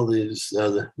all these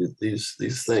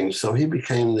things. So he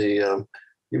became the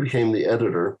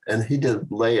editor, and he did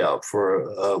layout for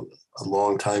a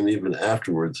long time, even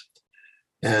afterwards.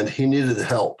 And he needed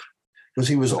help because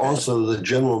he was also the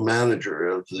general manager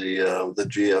of the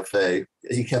GFA.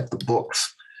 He kept the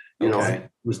books. He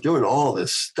was doing all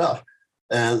this stuff.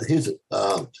 And he's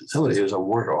somebody who's a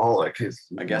workaholic.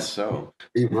 I guess so.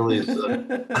 He really is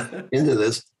into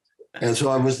this. And so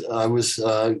I was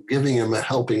giving him a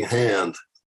helping hand.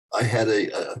 I had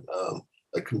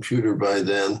a computer by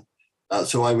then,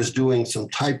 so I was doing some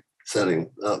typing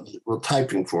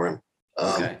for him.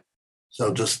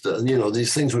 So just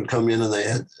these things would come in, and they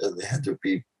had to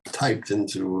be typed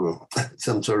into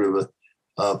some sort of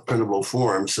a printable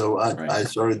form. So I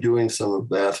started doing some of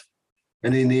that,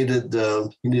 and he needed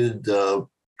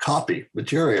copy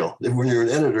material. When you're an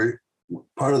editor,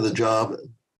 part of the job,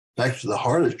 actually the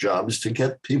hardest job, is to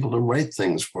get people to write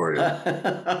things for you.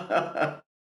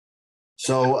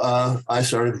 So I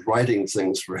started writing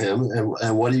things for him,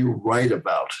 and what do you write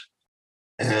about?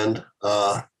 And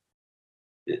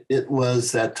it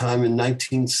was that time in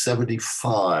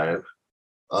 1975.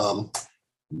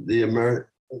 The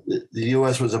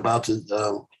U.S. was about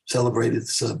to celebrate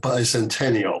its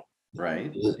bicentennial.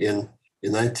 Right. In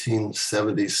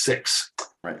 1976.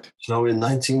 Right. So in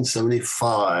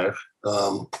 1975,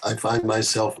 I find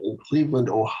myself in Cleveland,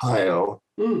 Ohio,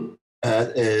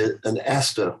 at an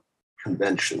ASTA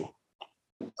convention.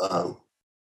 I'm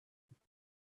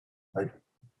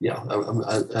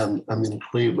in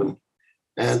Cleveland,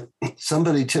 and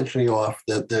somebody tipped me off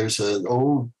that there's an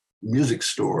old music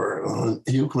store on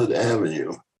Euclid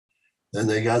Avenue, and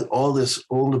they got all this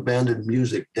old abandoned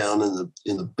music down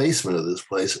in the basement of this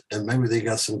place, and maybe they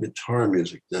got some guitar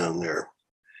music down there.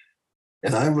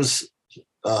 And I was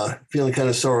feeling kind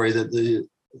of sorry that the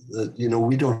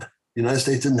United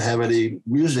States didn't have any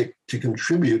music to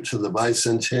contribute to the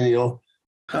bicentennial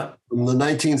from the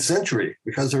 19th century,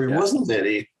 because there wasn't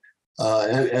any.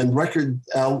 And record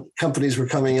companies were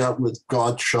coming out with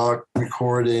Gottschalk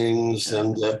recordings,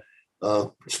 and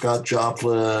Scott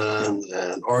Joplin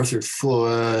and Arthur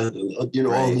Floyd, and,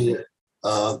 Right.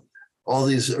 all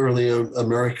these early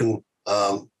American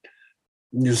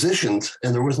musicians,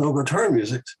 and there was no guitar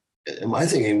music. And my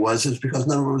thinking was it's because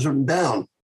none of it was written down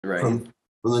Right. from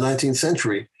the 19th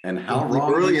century. And how The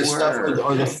wrong earliest you stuff were.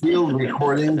 are the field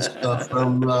recordings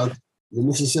from the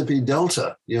Mississippi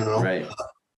Delta, Right.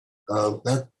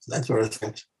 that sort of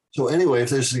thing. So anyway, if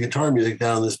there's the guitar music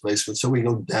down in this basement, so we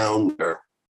go down there.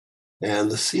 And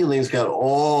the ceiling's got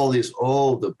all these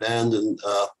old abandoned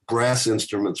brass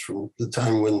instruments from the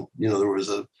time when, there was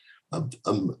a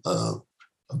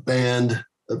band,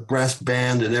 a brass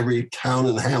band in every town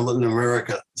and hamlet in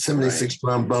America, 76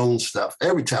 trombone stuff.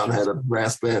 Every town had a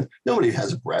brass band. Nobody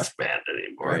has a brass band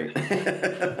anymore. Right.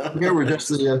 Here we're just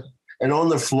and on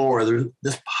the floor, there's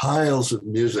just piles of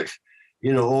music,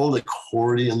 old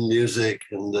accordion music,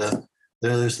 and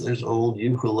there's old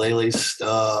ukulele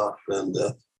stuff, and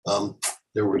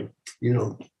there were,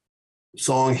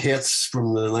 song hits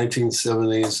from the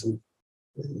 1970s, and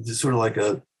just sort of like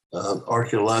a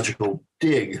archaeological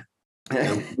dig.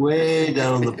 And way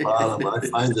down the bottom, I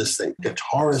find this thing,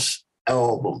 guitarist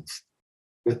albums,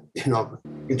 with,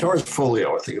 guitarist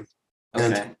folio, I think.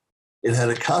 And it had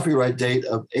a copyright date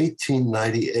of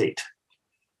 1898.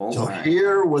 So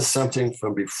here was something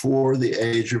from before the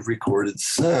age of recorded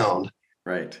sound.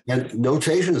 Right. And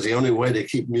notation is the only way to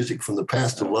keep music from the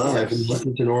past alive, unless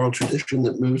it's an oral tradition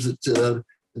that moves it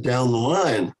down the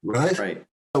line, right? Right.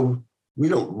 So we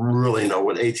don't really know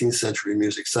what 18th century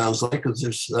music sounds like because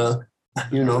there's,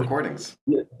 recordings.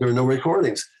 There are no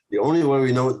recordings. The only way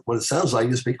we know what it sounds like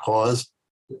is because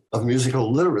of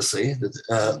musical literacy.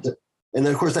 And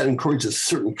then, of course, that encourages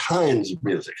certain kinds of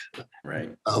music.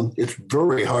 Right. It's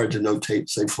very hard to notate,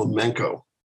 say, flamenco.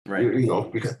 Right.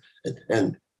 Because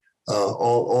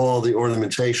all the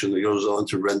ornamentation that goes on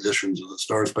to renditions of the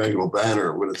Star Spangled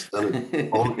Banner when it's done,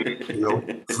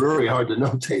 very hard to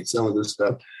notate some of this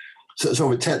stuff.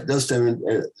 So it does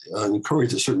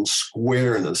encourage a certain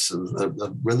squareness of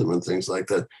rhythm and things like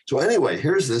that. So anyway,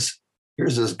 here's this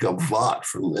gavotte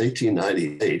from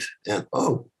 1898, and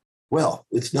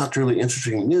it's not really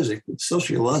interesting music, but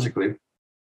sociologically,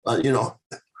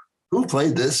 who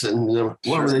played this and what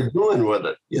were they doing with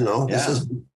it?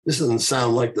 This doesn't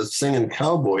sound like the singing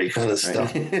cowboy kind of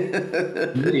stuff.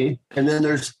 And then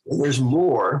there's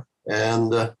more,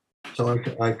 and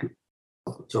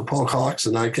so Paul Cox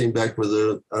and I came back with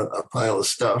a pile of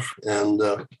stuff, and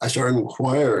I started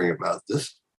inquiring about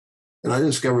this, and I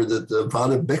discovered that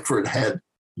Vada Bickford had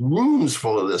rooms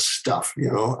full of this stuff.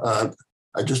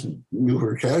 I just knew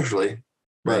her casually,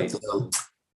 but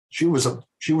she was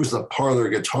the parlor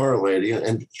guitar lady,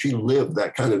 and she lived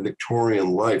that kind of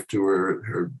Victorian life to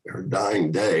her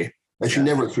dying day, and she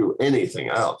never threw anything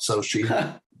out. So she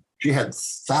had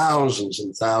thousands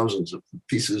and thousands of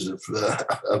pieces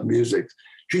of music.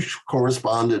 She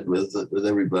corresponded with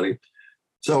everybody.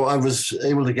 So I was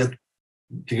able to get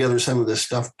together some of this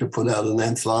stuff to put out an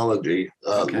anthology,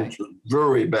 which was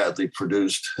very badly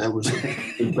produced. It was an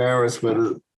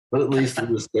embarrassment, but at least it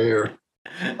was there.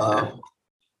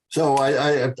 So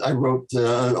I wrote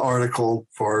an article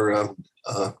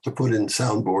to put in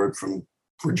Soundboard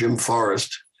for Jim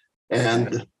Forrest,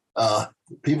 and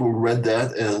people read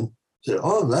that and said,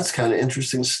 "Oh, that's kind of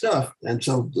interesting stuff." And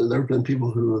so there have been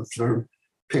people who have sort of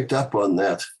picked up on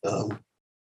that.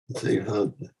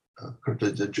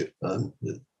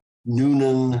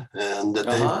 Noonan and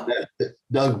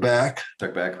Doug Back.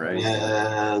 Doug Back, right?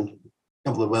 And a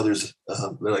couple of others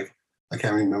that I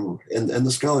can't remember. And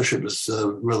the scholarship is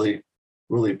really,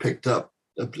 really picked up.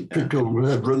 People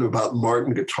have written about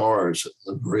Martin guitars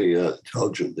very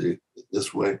intelligently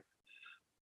this way.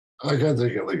 I can't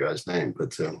think of the guy's name,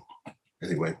 but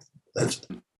anyway, that's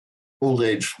old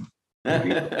age.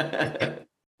 I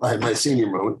had my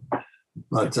senior moment.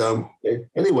 But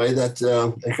anyway, that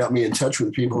it got me in touch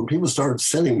with people, and people started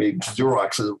sending me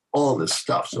Xerox of all this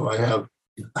stuff. So I have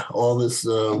all this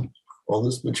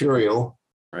material,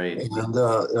 right?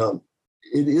 And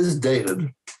it is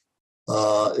dated.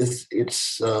 It's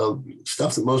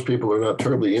stuff that most people are not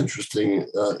terribly interested in,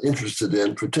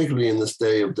 particularly in this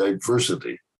day of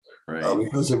diversity, right?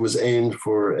 Because it was aimed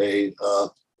for a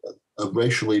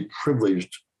racially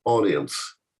privileged audience.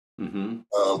 Mm-hmm.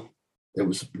 It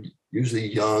was usually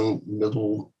young,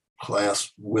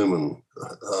 middle-class women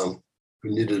who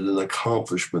needed an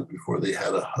accomplishment before they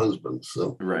had a husband.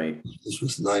 So this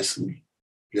was nice and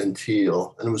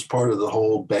genteel, and it was part of the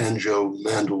whole banjo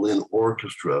mandolin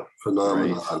orchestra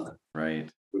phenomenon, right?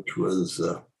 Which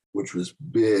was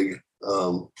big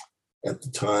at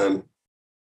the time.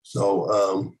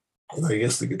 So And I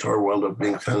guess the guitar wound up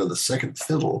being kind of the second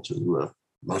fiddle to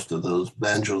most of those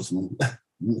banjos and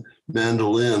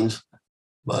mandolins,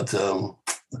 but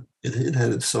it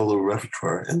had its solo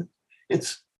repertoire, and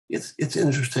it's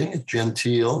interesting, it's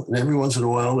genteel, and every once in a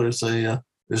while there's a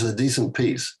decent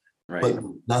piece, Right. but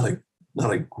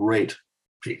not a great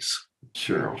piece.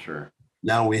 Sure, sure.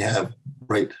 Now we have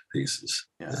great pieces,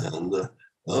 Yeah. and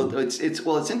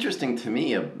it's interesting to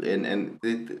me,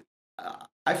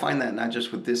 I find that not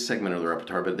just with this segment of the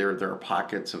repertoire, but there are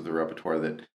pockets of the repertoire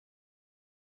that,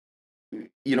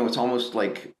 it's almost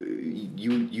like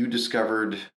you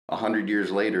discovered 100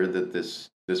 years later that this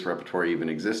repertoire even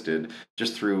existed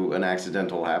just through an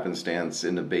accidental happenstance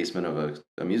in the basement of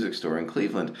a music store in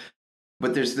Cleveland.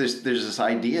 But there's this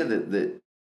idea that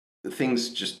things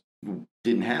just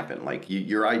didn't happen. Like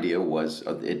your idea was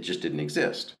it just didn't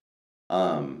exist.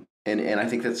 And I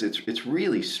think it's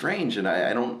really strange, and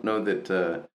I don't know that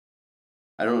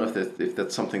I don't know if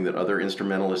that's something that other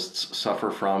instrumentalists suffer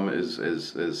from as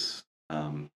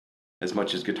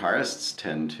much as guitarists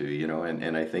tend to,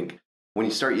 and I think when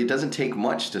you start, it doesn't take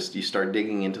much you start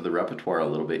digging into the repertoire a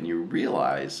little bit, and you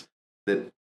realize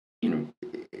that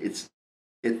it's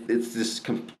this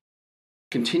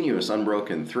continuous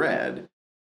unbroken thread,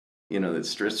 that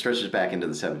stretches back into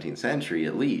the 17th century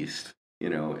at least.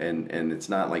 And it's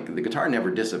not like the guitar never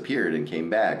disappeared and came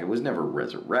back. It was never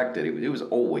resurrected. It was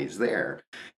always there.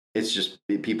 It's just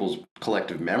people's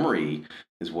collective memory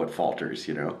is what falters,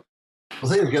 Well,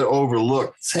 things get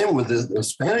overlooked. Same with the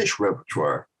Spanish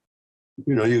repertoire.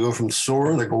 You go from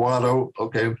Sor to Guado.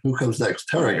 Okay, who comes next?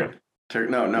 Tarragon.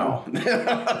 No.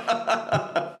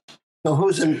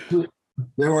 So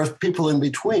there are people in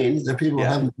between. The people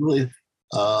haven't really,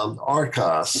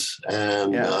 Arcas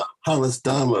and Thomas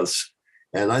Damas.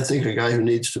 And I think a guy who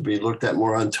needs to be looked at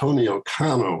more, Antonio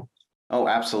Cano. Oh,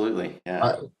 absolutely.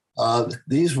 Yeah.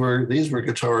 These were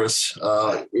guitarists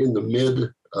in the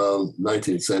mid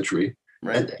 19th century,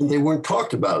 right? And they weren't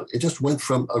talked about. It just went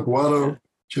from Aguado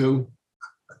to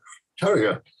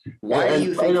Tarragon. Why do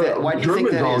you think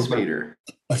that is, Peter?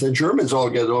 I said Germans all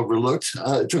get overlooked.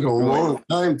 It took a long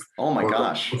time. Oh my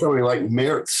gosh! Something like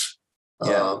Mertz.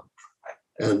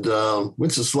 And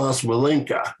Wenceslas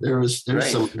Malinka. There's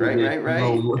some right.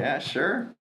 Yeah,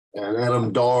 sure. And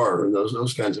Adam Darr and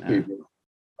those kinds of people.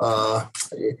 I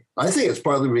think it's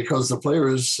partly because the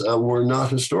players were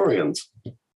not historians.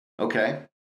 Okay.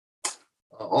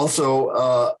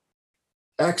 Also,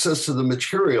 access to the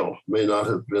material may not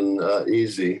have been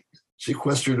easy.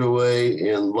 Sequestered away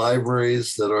in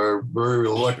libraries that are very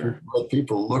reluctant to let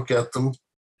people look at them.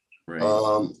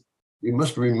 Right. You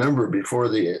must remember, before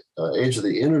the age of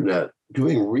the internet,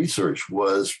 doing research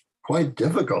was quite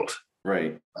difficult.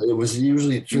 Right. It was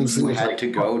usually you had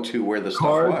to go to where the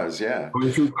stuff was, or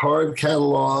through card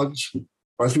catalogs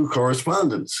or through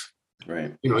correspondence.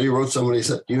 Right. You wrote somebody,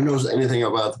 said, "Do you know anything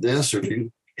about this?" or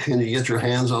can you get your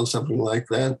hands on something like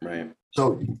that? Right.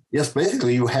 So yes,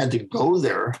 basically you had to go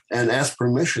there and ask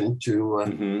permission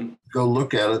to go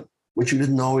look at it, which you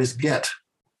didn't always get.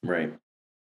 Right.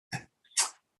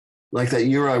 Like that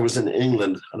year I was in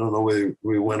England. I don't know whether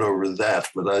we went over that,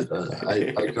 but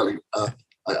I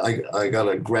got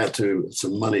a grant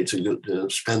some money to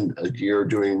spend a year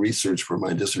doing research for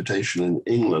my dissertation in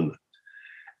England.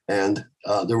 And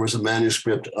there was a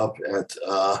manuscript up at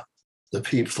the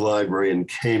Pepys Library in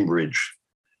Cambridge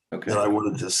that I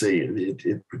wanted to see.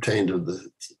 It pertained to the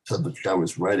subject I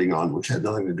was writing on, which had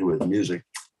nothing to do with music.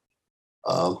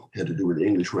 It had to do with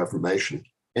English Reformation.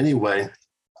 Anyway,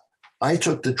 I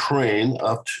took the train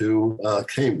up to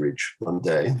Cambridge one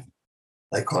day.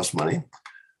 That cost money.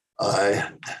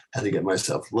 I had to get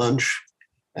myself lunch,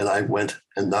 and I went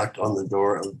and knocked on the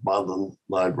door of Bodleian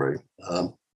Library,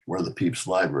 where the Pepys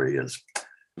Library is.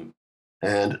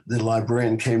 And the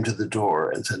librarian came to the door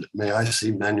and said, "May I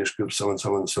see manuscript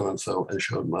so-and-so and so-and-so," and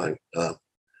showed my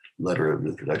letter of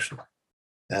introduction.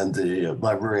 And the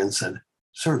librarian said,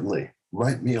 "Certainly,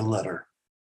 write me a letter."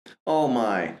 Oh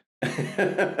my. I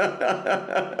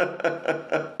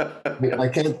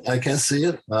can't see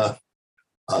it.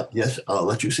 Yes, I'll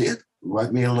let you see it.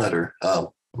 Write me a letter.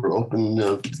 We're open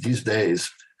these days.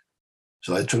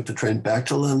 So I took the train back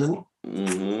to London.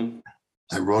 Mm-hmm.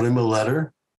 I wrote him a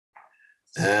letter,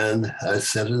 and I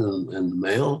sent it in the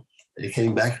mail. He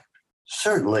came back.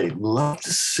 "Certainly, love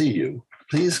to see you.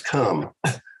 Please come."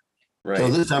 Right. So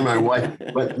this time my wife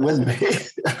went with me.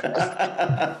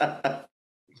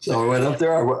 So I went up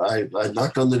there. I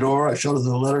knocked on the door. I showed him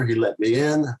the letter. He let me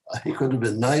in. He couldn't have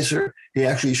been nicer. He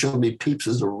actually showed me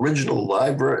Pepys's original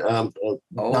library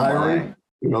diary.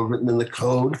 written in the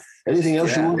code. Anything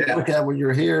else you want to look at when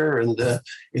you're here? And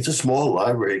it's a small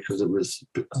library because it was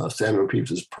Samuel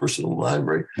Pepys's personal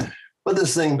library. But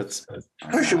this thing,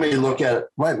 first you may look at it,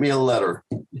 write me a letter.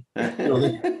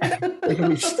 They can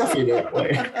be stuffy that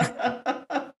way.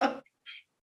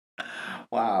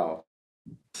 Wow.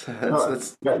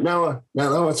 Now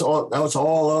it's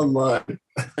all online.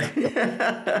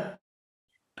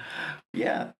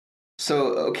 Yeah. So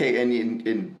okay,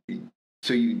 and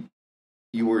so you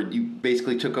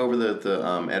basically took over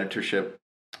the editorship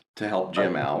to help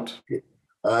Jim out.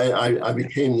 I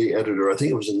became the editor. I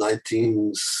think it was in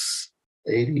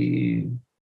 1980.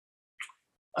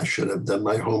 I should have done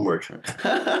my homework.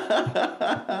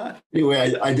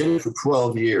 Anyway, I did it for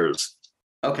 12 years.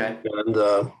 Okay. And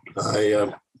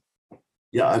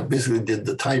I basically did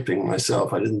the typing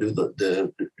myself. I didn't do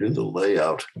the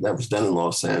layout. That was done in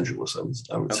Los Angeles.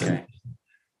 I would say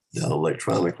done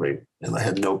electronically, and I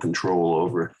had no control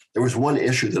over it. There was one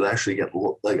issue that actually got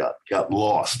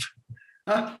lost.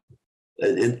 Huh?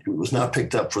 It was not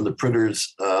picked up from the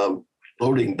printer's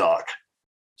loading dock,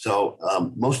 so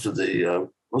most of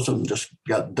them just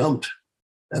got dumped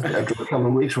after a couple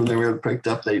of weeks when they were picked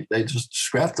up. They just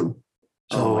scrapped them.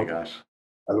 So, oh my gosh!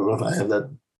 I don't know if I have that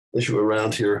issue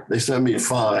around here. They sent me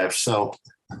 5, so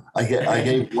I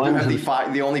gave one. You have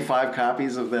the only 5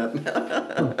 copies of that.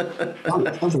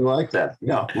 Something like that,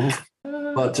 yeah.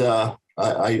 But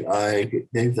I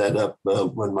gave that up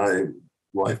when my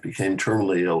wife became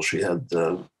terminally ill. She had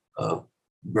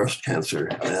breast cancer,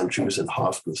 and she was in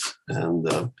hospice, and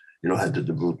had to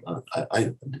do.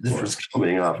 This was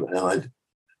coming up, and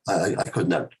I could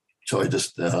not. So I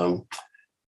just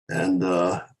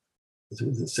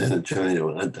San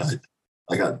Antonio,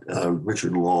 I got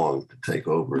Richard Long to take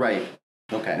over. Right.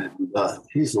 Okay. And,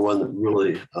 he's the one that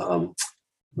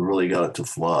really got it to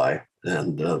fly.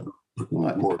 And I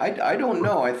don't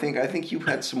know. I think you've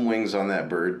had some wings on that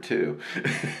bird too.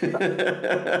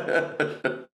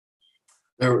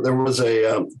 There was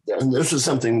and this is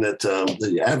something that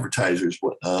the advertisers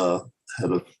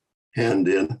had a hand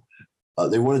in.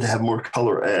 They wanted to have more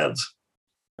color ads.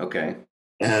 Okay.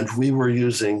 And we were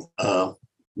using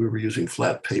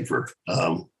flat paper,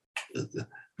 the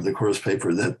coarse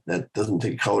paper that doesn't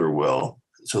take color well.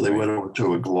 So they went over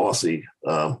to a glossy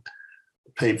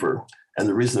paper, and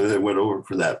the reason they went over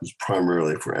for that was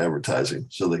primarily for advertising,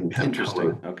 so they can have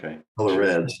color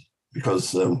ads.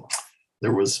 Because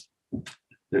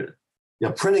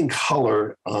printing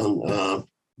color on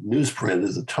newsprint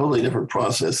is a totally different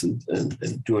process and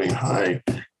doing high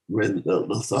red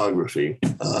lithography.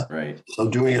 Right. So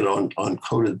doing it on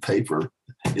coated paper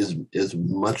is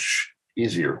much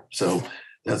easier. So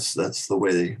that's the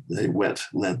way they went,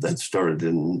 and that started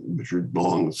in Richard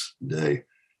Long's day.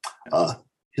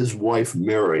 His wife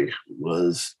Mary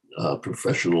was a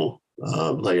professional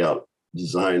layout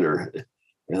designer,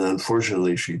 and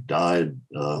unfortunately she died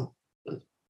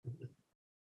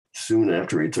soon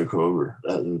after he took over.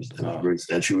 That was very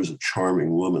sad. She was a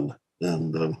charming woman,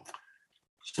 and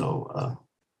so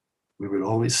we would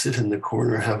always sit in the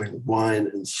corner having wine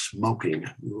and smoking.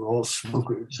 We were all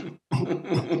smokers.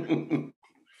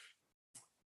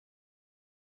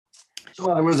 So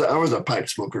I was a pipe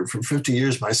smoker for 50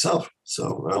 years myself.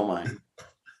 So oh my.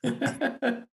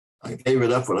 I gave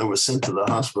it up when I was sent to the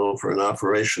hospital for an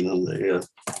operation, and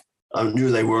I knew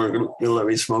they weren't going to let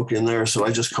me smoke in there. So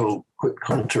I just quit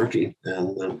cold turkey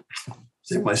and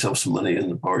saved myself some money in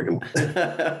the bargain.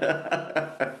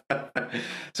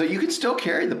 So you can still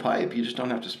carry the pipe. You just don't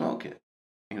have to smoke it.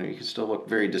 You can still look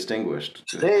very distinguished.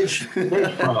 Stage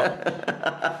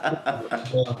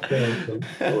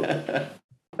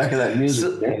Back of that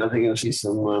music thing, I think you'll see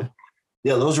some.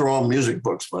 Those are all music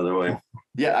books, by the way.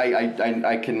 Yeah,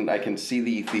 I can see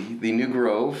the New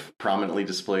Grove prominently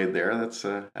displayed there. That's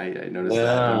I noticed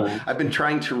that. I've been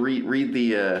trying to read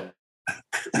the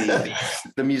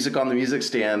music on the music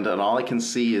stand, and all I can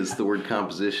see is the word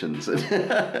compositions.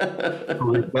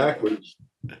 Backwards.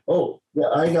 Oh, yeah,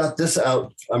 I got this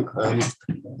out.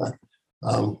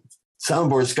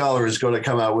 Soundboard Scholar is going to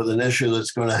come out with an issue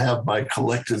that's going to have my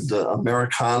collected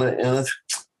Americana in it.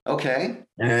 Okay.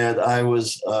 And I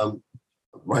was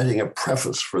writing a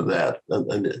preface for that,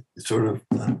 and sort of,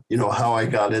 how I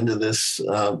got into this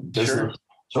business. Sure.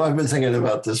 So I've been thinking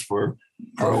about this for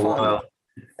a while.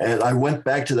 And I went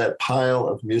back to that pile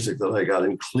of music that I got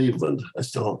in Cleveland. I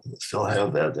still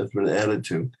have that. It's been added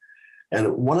to.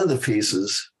 And one of the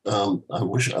pieces, I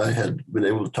wish I had been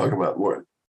able to talk about more.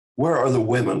 Where are the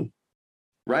women?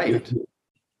 Right.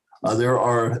 There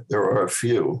are a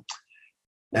few,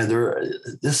 and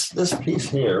this piece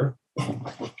here came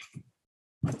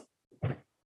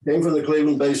from the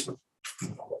Cleveland basement.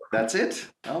 That's it?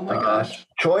 Oh my gosh.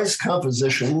 Choice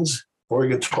Compositions for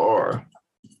Guitar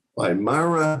by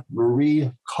Myra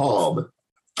Marie Cobb.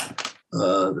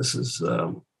 This is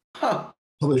Huh.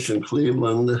 published in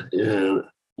Cleveland in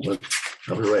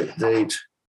copyright date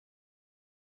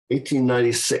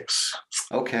 1896.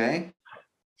 Okay.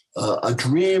 A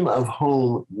Dream of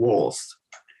Home Waltz,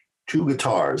 2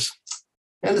 guitars,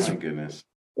 and Oh my goodness.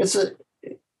 it's I'm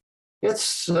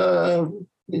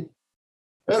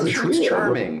the sure it's trio.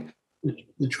 charming.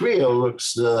 The trio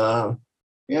looks,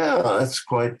 that's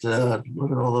quite.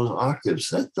 Look at all those octaves.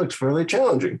 That looks fairly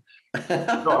challenging.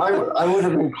 So I would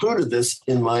have included this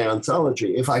in my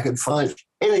anthology if I could find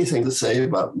anything to say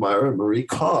about Myra Marie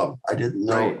Cobb. I didn't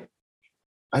know. Right.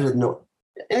 I didn't know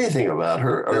anything about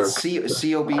her. Or That's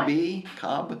COBB,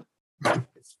 Cobb?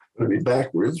 going to be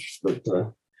backwards, but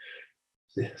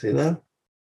see that?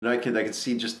 No, I could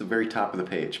see just the very top of the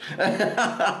page.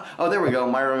 Oh, there we go.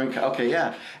 Myra. Okay,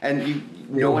 yeah. And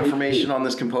no information on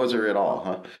this composer at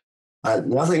all, huh?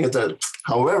 Nothing at that.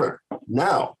 However,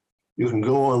 now you can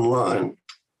go online,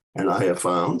 and I have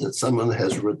found that someone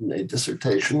has written a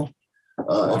dissertation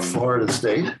at Florida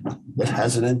State that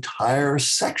has an entire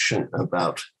section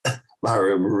about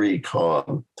Myra Marie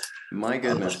Cobb. My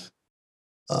goodness.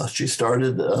 She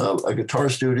started a guitar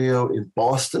studio in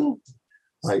Boston,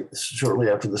 shortly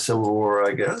after the Civil War,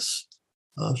 I guess.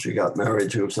 She got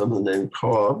married to someone named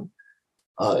Cobb.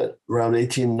 Around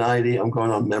 1890, I'm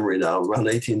going on memory now, around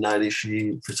 1890,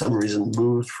 she, for some reason,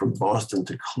 moved from Boston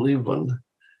to Cleveland.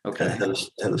 Okay. And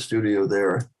had a studio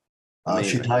there.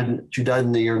 She died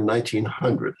in the year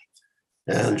 1900.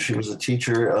 And she was a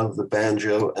teacher of the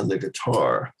banjo and the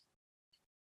guitar.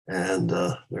 And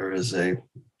there is an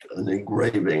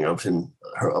engraving of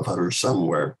her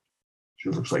somewhere. She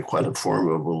looks like quite a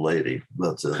formidable lady.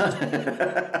 But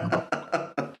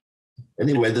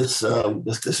anyway, this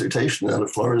dissertation out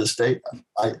of Florida State,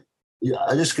 I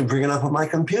just could bring it up on my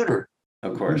computer.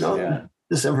 Of course, yeah.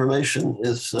 This information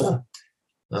is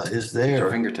there.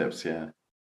 Your fingertips, yeah.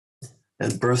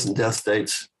 And birth and death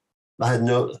dates. I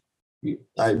know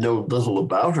little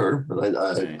about her, but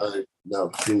I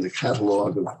now seen the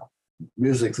catalog of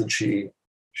music that she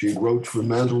wrote for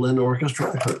mandolin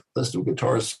orchestra, her list of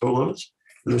guitar solos.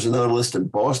 There's another list in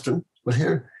Boston, but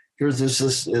here's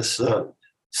this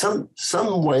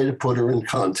some way to put her in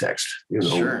context.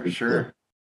 Sure.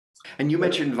 And you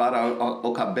mentioned Vada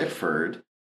Oka Bickford,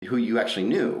 who you actually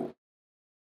knew.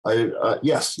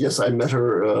 Yes, I met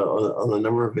her on a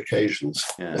number of occasions,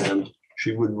 and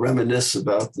she would reminisce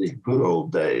about the good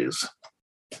old days,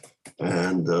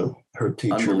 and her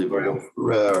teacher, William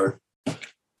Ferrer,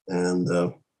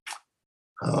 and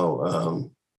how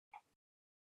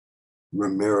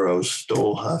Ramiro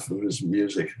stole half of his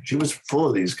music. She was full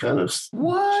of these kind of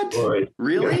what? Stories.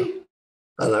 Really? Yeah.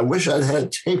 And I wish I'd had a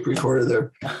tape recorder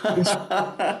there.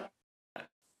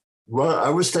 I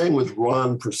was staying with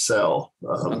Ron Purcell,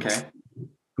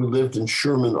 who lived in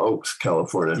Sherman Oaks,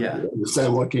 California. Yeah. The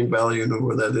San Joaquin Valley, you know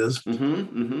where that is? Mm-hmm,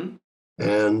 mm-hmm.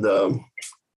 And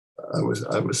I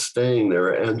was staying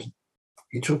there, and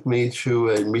he took me to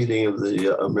a meeting of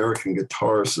the American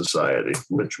Guitar Society,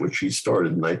 which he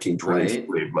started in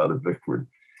 1923, about a Bickford.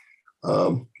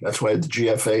 That's why the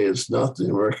GFA is not the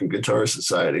American Guitar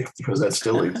Society, because that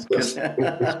still exists.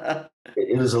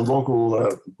 It is a local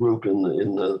group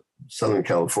in Southern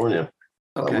California,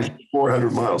 which is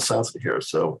 400 miles south of here.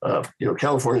 So,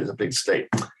 California is a big state.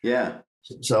 Yeah.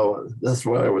 So that's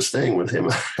why I was staying with him.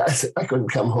 I couldn't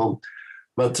come home,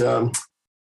 but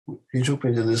he took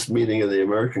me to this meeting of the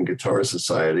American Guitar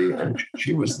Society, and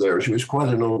she was there. She was quite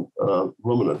an old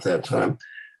woman at that time.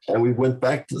 And we went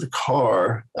back to the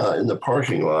car in the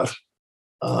parking lot.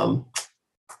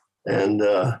 And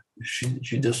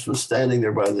she just was standing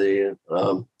there by the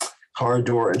car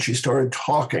door, and she started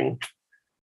talking.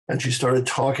 And she started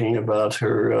talking about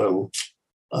her,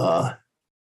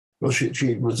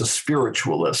 she was a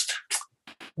spiritualist.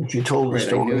 And she told the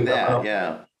story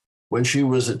about when she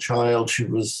was a child, she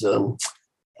was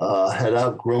had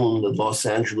outgrown the Los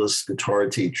Angeles guitar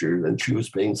teacher, and she was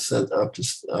being sent up to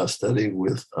study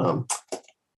with, what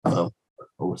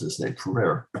was his name?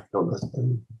 Ferrer.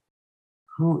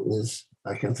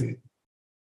 I can't think.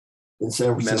 In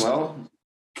San Francisco.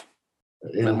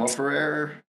 Manuel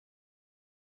Ferrer?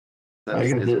 I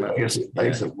guess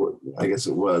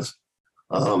it was.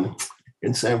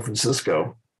 In San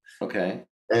Francisco. Okay.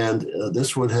 And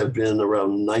this would have been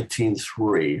around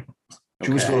 1903.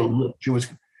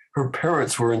 Her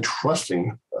parents were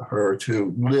entrusting her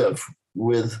to live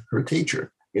with her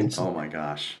teacher. Oh my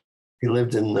gosh! He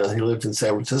lived in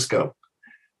San Francisco,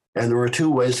 and there were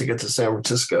 2 ways to get to San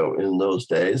Francisco in those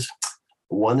days.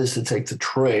 one is to take the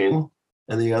train,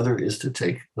 and the other is to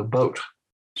take the boat.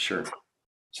 Sure.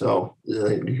 So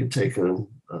you could take an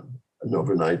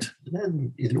overnight,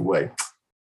 either way.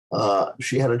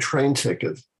 She had a train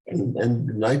ticket, and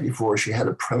the night before she had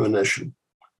a premonition.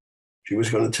 She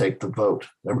was going to take the boat.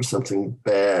 There was something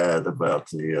bad about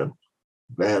the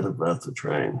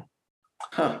train.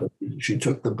 Huh. She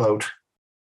took the boat,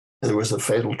 and there was a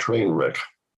fatal train wreck.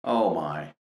 Oh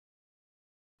my!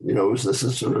 This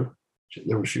is sort of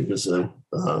she was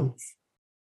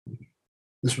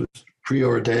this was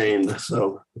preordained.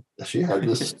 So she had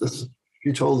this.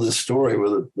 She told this story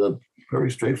with a very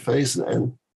straight face,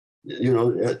 and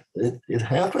it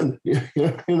happened. Yeah.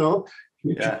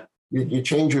 You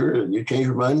change your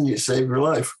mind and you save your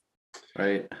life.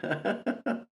 Right.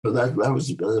 So that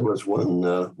was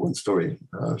one story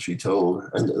she told,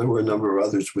 and there were a number of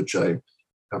others which I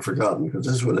have forgotten, because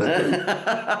this would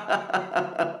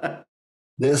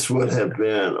have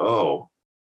been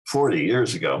 40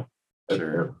 years ago.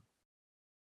 Sure.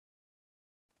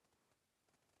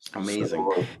 Amazing.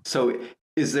 So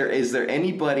is there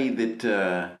anybody that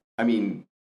I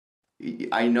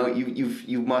know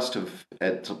you must have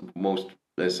at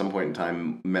some point in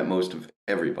time met most of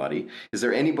everybody. Is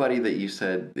there anybody that you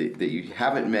said that you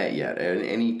haven't met yet?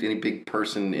 Any big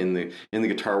person in the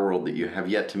guitar world that you have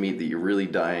yet to meet that you're really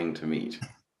dying to meet?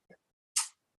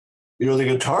 The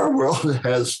guitar world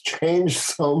has changed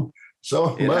so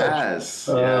much. It has.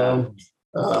 Yeah.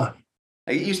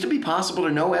 It used to be possible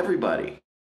to know everybody.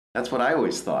 That's what I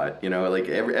always thought. Like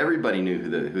everybody knew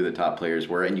who the top players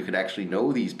were, and you could actually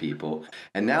know these people.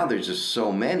 And now there's just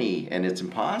so many, and it's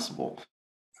impossible.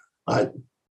 I'd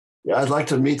like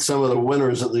to meet some of the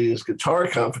winners of these guitar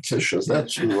competitions.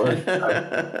 That's who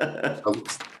that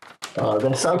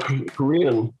South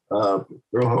Korean girl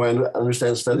who I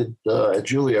understand studied at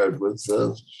Juilliard with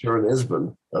Sharon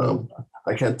Isbin.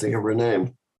 I can't think of her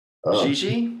name.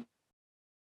 Gigi?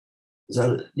 Is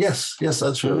that it? Yes,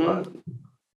 that's her.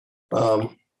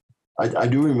 Mm-hmm. I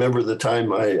do remember the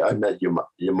time I met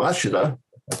Yamashita.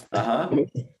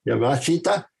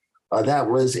 Yamashita. That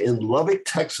was in Lubbock,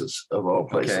 Texas, of all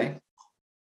places. Okay.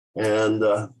 And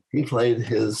he played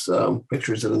his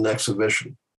pictures at an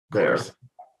exhibition there,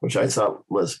 which I thought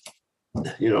was,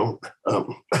 how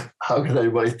could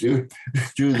anybody do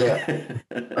that?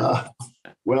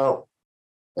 Well,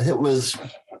 it was.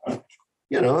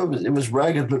 It was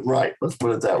ragged but right. Let's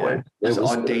put it that way. It was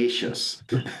audacious.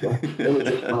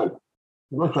 It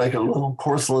looked like a little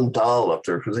porcelain doll up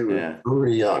there because he was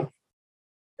very young.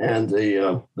 And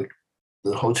the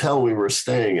hotel we were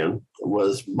staying in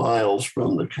was miles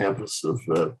from the campus of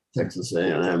Texas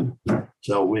A&M.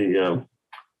 So we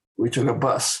took a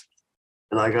bus,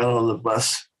 and I got on the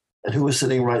bus, and who was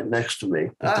sitting right next to me?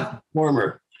 The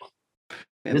performer.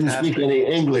 Didn't speak any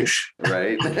English.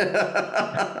 Right.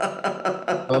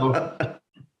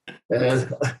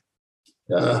 And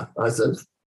I said,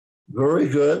 very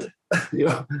good.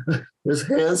 His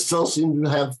hands still seem to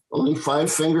have only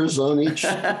 5 fingers on each.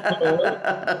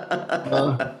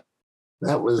 That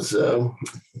was an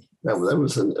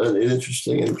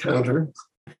interesting encounter.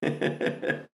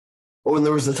 And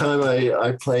there was a time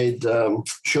I played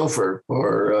chauffeur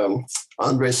for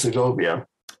Andres Segovia.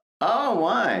 Oh,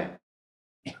 why?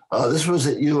 This was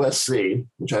at USC,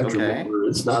 which I have to remember.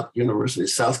 It's not University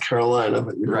of South Carolina,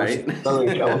 but University of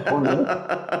Southern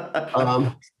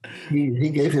California. He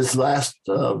gave his last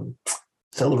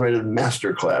celebrated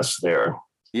master class there.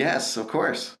 Yes, of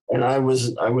course. And I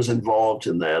was involved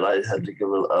in that. I had to give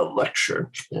a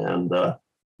lecture. And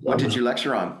what did you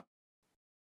lecture on?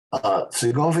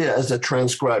 Segovia as a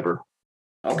transcriber.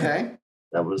 Okay.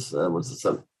 That was the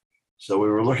subject. So we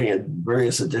were looking at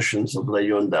various editions of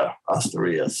Leyenda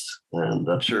Asturias, and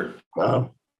sure. I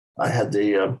had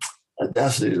the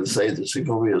audacity to say that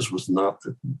Segovia's was not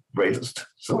the greatest.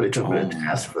 Somebody took me to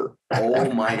task for that.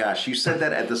 Oh my gosh! You said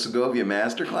that at the Segovia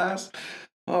masterclass?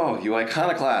 Oh, you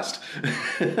iconoclast!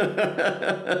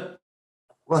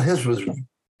 Well, his was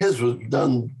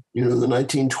done, in the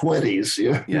 1920s.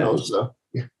 So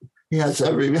he has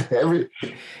every.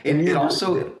 It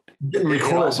also. It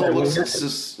also looks that.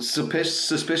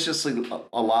 suspiciously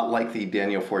a lot like the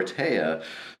Daniel Fortea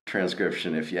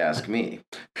transcription, if you ask me.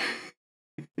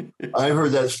 I've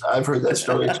heard that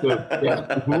story too.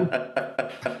 Yeah.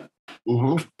 Mm-hmm.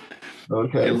 Mm-hmm.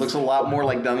 Okay. It looks a lot more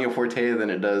like Daniel Fortea than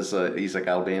it does Isaac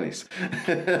Albéniz.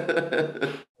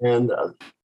 And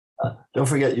don't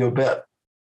forget Llobet.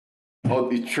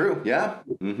 Oh, true. Yeah.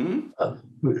 Mm-hmm.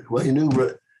 Well,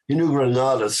 he knew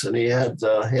Granados, and he had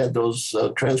those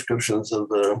transcriptions of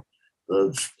the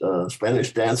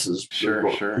Spanish dances.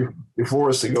 Sure.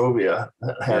 Before Segovia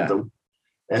had them,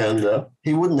 and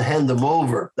he wouldn't hand them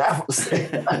over. That was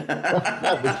that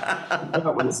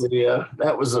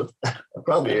was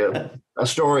probably a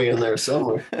story in there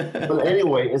somewhere. But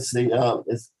anyway, it's the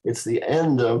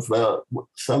end of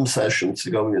some sessions.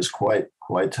 Segovia is quite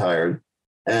tired,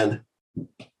 and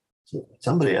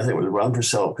somebody, I think it was Ron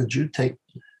Purcell, could you take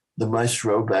the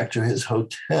maestro back to his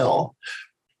hotel?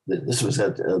 This was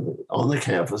on the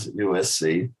campus at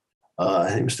USC.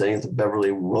 He was staying at the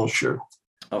Beverly Wilshire.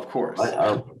 Of course.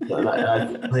 I think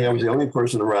I was the only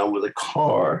person around with a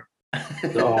car.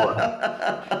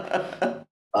 So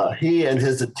he and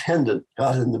his attendant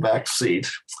got in the back seat.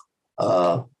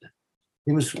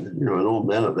 He was, an old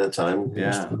man at that time. He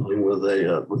was traveling with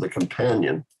a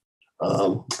companion,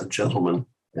 a gentleman,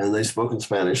 and they spoke in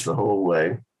Spanish the whole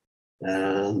way.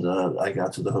 And I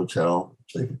got to the hotel.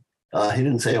 He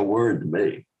didn't say a word to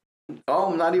me.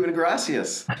 Oh, not even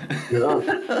gracias. Or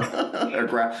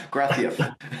gracias.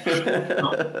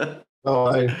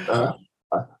 Oh,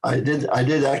 I did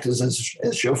act as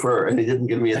chauffeur, and he didn't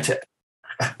give me a tip.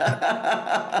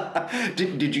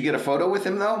 Did you get a photo with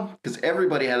him though? Because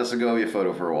everybody had a Segovia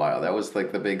photo for a while. That was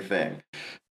like the big thing.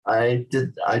 I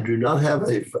do not have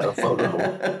a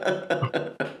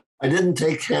photo. I didn't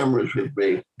take cameras with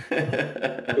me.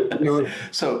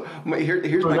 So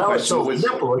here's my question. So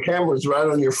simple. A camera's right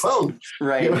on your phone.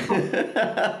 Right.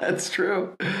 That's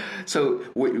true. So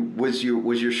was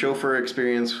your chauffeur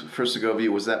experience for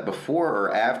Segovia, was that before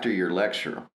or after your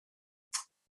lecture?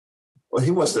 Well,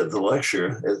 he wasn't at the lecture.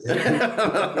 In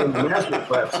the master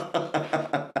class.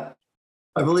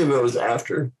 I believe it was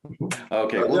after.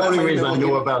 Okay. The only reason I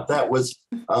knew about that was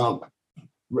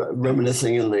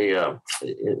reminiscing in the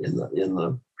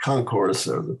concourse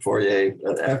or the foyer.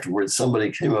 Afterwards, somebody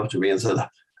came up to me and said,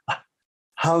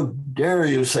 "How dare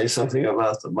you say something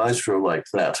about the maestro like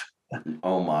that?"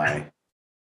 Oh my!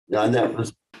 And that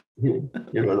was, an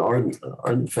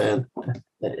ardent fan.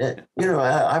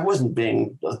 I wasn't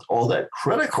being all that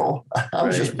critical. I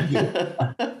was just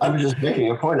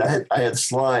making a point. I had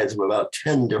slides of about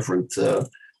 10 different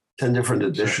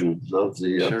editions of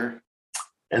the. Sure.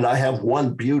 And I have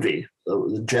one beauty,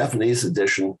 the Japanese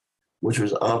edition, which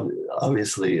was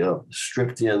obviously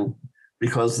stripped in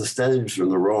because the staves are in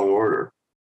the wrong order.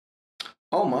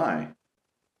 Oh my!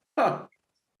 Huh.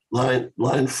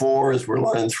 Line 4 is where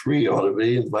line 3 ought to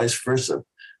be, and vice versa.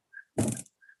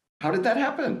 How did that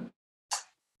happen?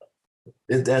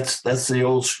 That's the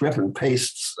old strip and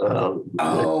paste.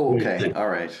 Okay. All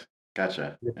right.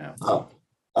 Gotcha. Yeah.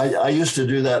 I used to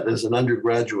do that as an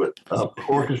undergraduate,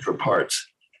 orchestra parts.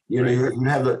 You'd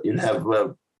have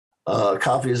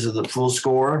copies of the full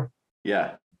score.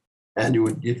 Yeah. And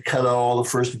you'd cut out all the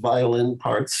first violin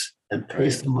parts and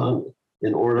paste them on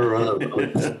in order on all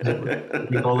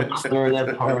the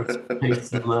clarinet parts,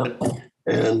 paste them up.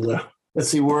 And let's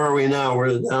see, where are we now?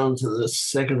 We're down to the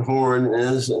second horn.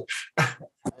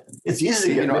 It's easy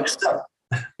to get mixed up.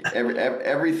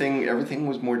 Everything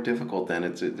was more difficult then.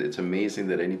 It's amazing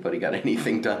that anybody got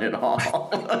anything done at all.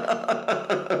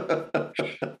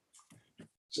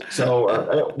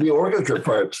 So the orchestra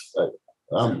parts,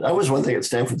 that was one thing at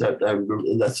Stanford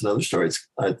and that's another story.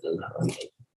 I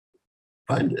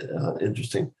find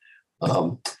interesting.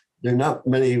 There are not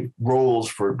many roles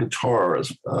for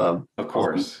guitars. Of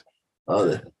course.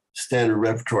 The standard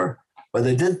repertoire, but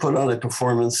they did put on a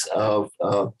performance of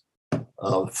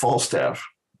Falstaff.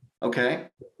 Okay.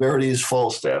 Verdi's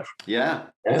Falstaff. Yeah.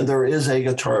 And there is a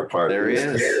guitar part. There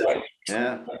is.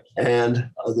 Yeah. And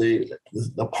the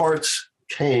parts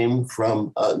came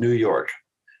from New York,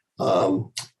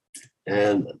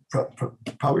 and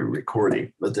probably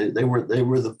recording, but they were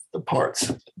the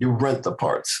parts. You rent the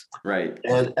parts. Right.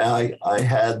 And I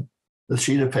had the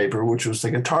sheet of paper, which was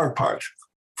the guitar part.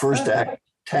 First act,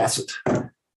 tacit.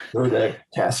 Third act,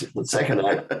 tacit. The second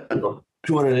act,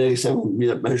 287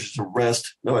 measures of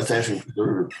rest. No, it's actually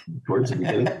towards the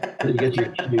beginning. Then you get your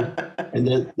cue,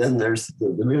 and then there's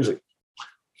the music.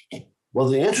 Well,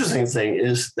 the interesting thing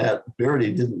is that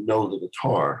Verdi didn't know the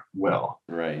guitar well.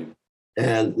 Right.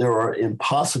 And there are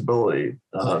impossibility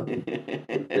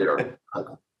there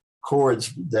are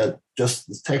chords that just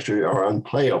the texture are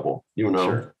unplayable,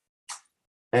 Sure.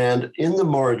 And in the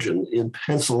margin, in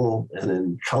pencil and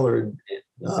in colored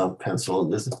pencil,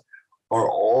 this are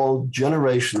all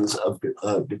generations of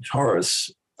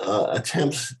guitarists'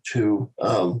 attempts to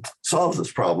solve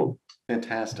this problem.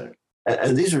 Fantastic.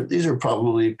 And these are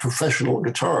probably professional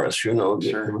guitarists. Sure.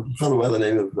 There was a fellow by the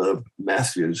name of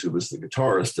Matthews, who was the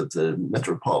guitarist at the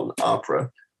Metropolitan Opera,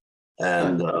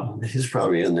 and he's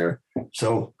probably in there.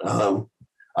 So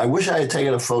I wish I had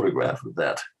taken a photograph of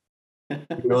that.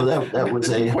 That was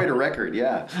quite a record,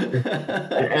 yeah.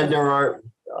 And there are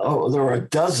there were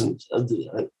dozens.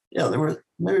 Yeah, there were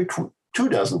maybe 2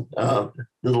 dozen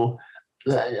little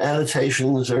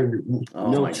annotations or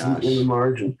notes in the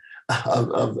margin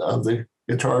of the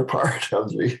guitar part of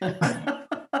the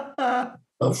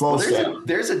well,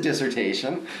 there's a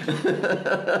dissertation.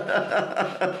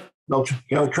 No,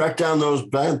 you got to track down those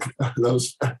band.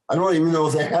 Those I don't even know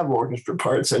if they have orchestra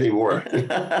parts anymore. They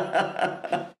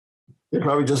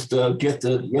probably just get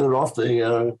it off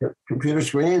the computer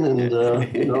screen and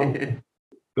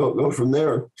go from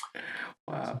there.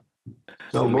 Wow.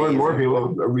 So more and more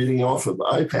people are reading off of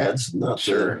iPads, not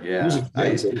music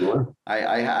players anymore.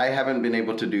 I haven't been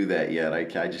able to do that yet. I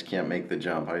just can't make the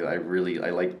jump. I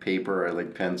like paper. I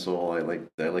like pencil. I like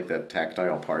that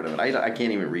tactile part of it. I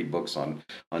can't even read books on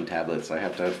tablets. I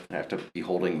have to be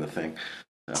holding the thing.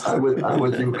 I'm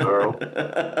with you, Carl.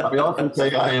 I often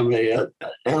say I am an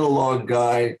analog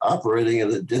guy operating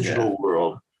in a digital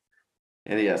world.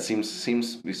 And yeah, it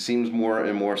seems more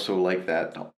and more so like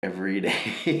that every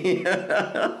day.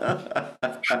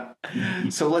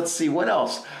 So let's see what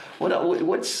else.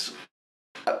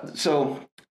 So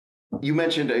you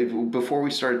mentioned before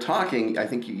we started talking, I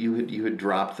think you had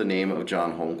dropped the name of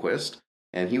John Holmquist,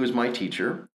 and he was my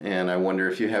teacher. And I wonder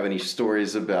if you have any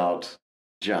stories about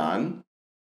John.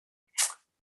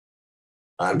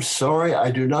 I'm sorry, I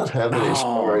do not have any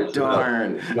stories. Oh,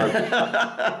 darn.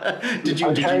 Did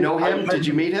you know him? Did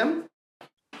you meet him?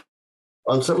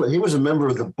 He was a member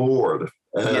of the board.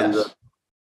 And yes.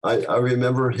 I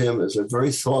remember him as a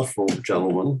very thoughtful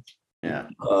gentleman. Yeah.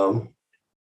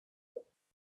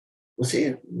 Was he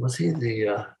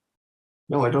the,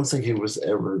 no, I don't think he was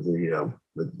ever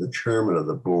the chairman of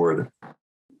the board.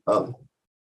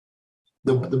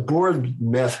 The board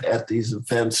met at these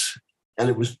events, and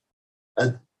it was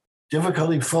a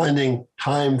difficulty finding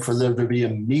time for there to be a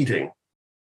meeting.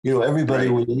 Everybody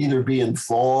would either be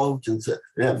involved in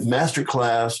master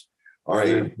class, or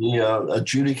they'd be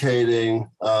adjudicating,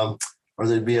 or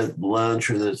there'd be a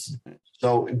lunch,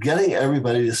 so getting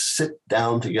everybody to sit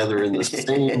down together in the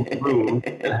same room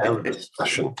and have a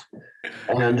discussion.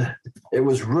 And it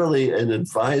was really an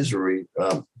advisory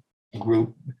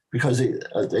group, because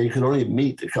they could only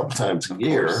meet a couple times a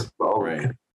year.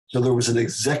 So there was an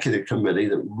executive committee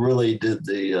that really did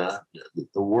the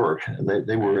work, and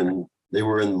they were in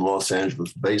the Los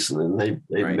Angeles basin, and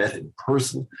they met in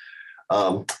person.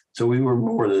 So we were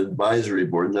more an advisory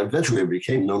board, and eventually it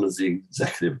became known as the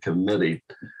executive committee.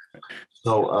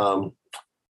 So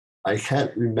I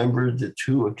can't remember the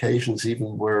 2 occasions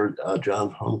even where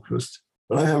John Holmquist,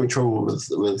 but I'm having trouble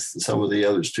with some of the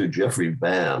others too. Jeffrey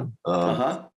Van.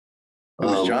 I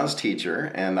was John's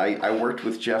teacher, and I worked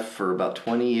with Jeff for about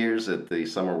 20 years at the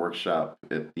summer workshop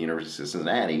at the University of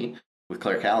Cincinnati with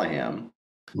Claire Callahan.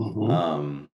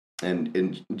 Mm-hmm.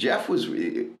 And Jeff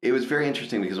it was very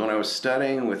interesting, because when I was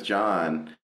studying with John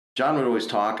would always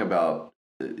talk about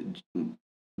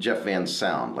Jeff Van's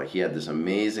sound. Like, he had this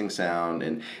amazing sound.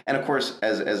 And of course,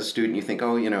 as a student, you think,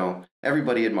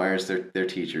 everybody admires their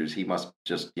teachers. He must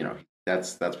just,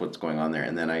 that's what's going on there.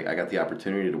 And then I got the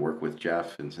opportunity to work with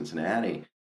Jeff in Cincinnati.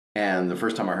 And the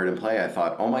first time I heard him play, I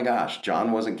thought, oh my gosh,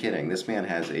 John wasn't kidding. This man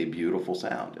has a beautiful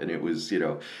sound. And it was, it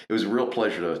was a real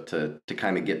pleasure to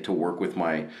kind of get to work with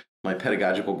my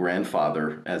pedagogical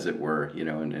grandfather, as it were,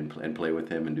 and play with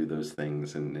him and do those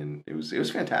things. And it was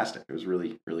fantastic. It was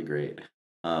really, really great.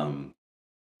 And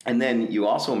then you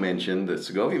also mentioned the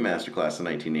Segovia Masterclass in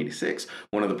 1986.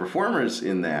 One of the performers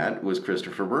in that was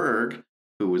Christopher Berg,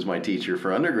 who was my teacher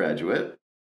for undergraduate.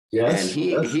 Yes,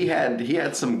 and he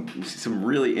had some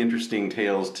really interesting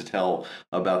tales to tell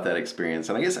about that experience.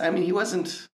 And I guess, he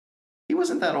wasn't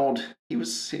that old. He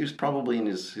was probably in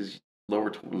his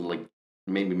lower, like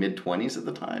maybe mid-20s at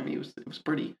the time. It was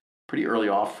pretty early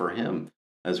off for him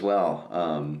as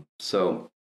well.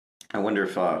 So I wonder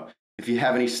if you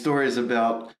have any stories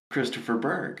about Christopher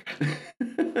Berg.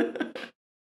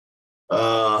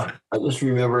 I just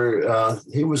remember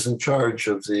he was in charge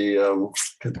of the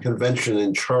convention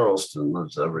in Charleston,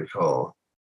 as I recall.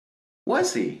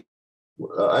 Was he?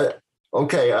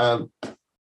 Okay. I'm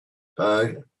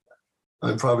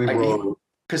probably wrong.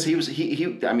 Because he's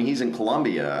in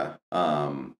Columbia.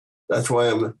 That's why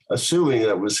I'm assuming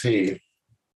that was he.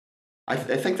 I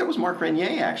think that was Mark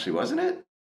Renier, actually, wasn't it?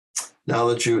 Now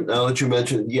that you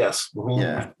mentioned, yes.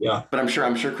 Mm-hmm. Yeah. But I'm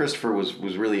sure Christopher was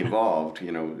really involved,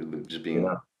 just being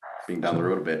being down the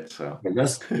road a bit. So And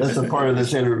that's a part of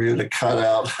this interview to cut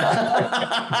out.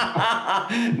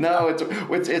 no,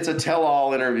 it's a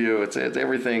tell-all interview. It's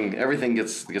everything. Everything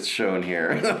gets shown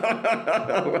here.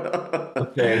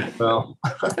 Okay, well,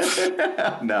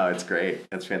 no, it's great.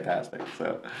 It's fantastic.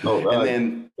 So, oh, and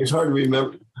then it's hard to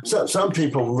remember. Some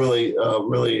people really,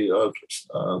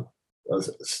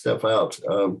 step out.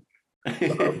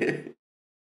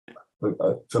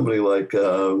 Somebody like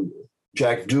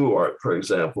Jack Duart, for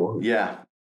example, yeah,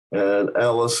 and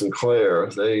Alice and Claire.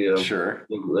 sure.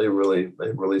 They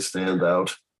really stand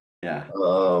out. Yeah.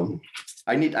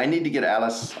 I need to get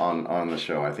Alice on the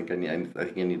show. I think I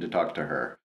need to talk to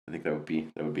her. I think that would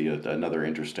be another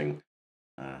interesting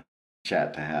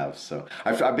chat to have. So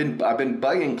I've been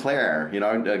bugging Claire. You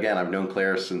know, again, I've known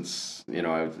Claire since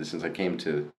I came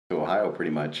to Ohio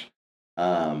pretty much,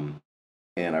 and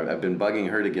I've been bugging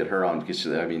her to get her on because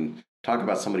talk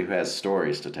about somebody who has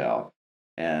stories to tell.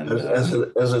 And as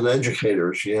an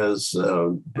educator, she has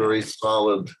very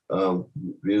solid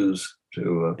views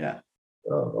to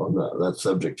on that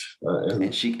subject,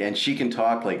 and she can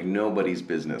talk like nobody's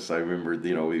business. I remember,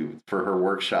 for her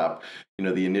workshop,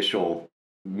 the initial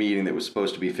meeting that was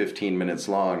supposed to be 15 minutes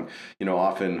long,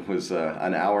 often was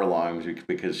an hour long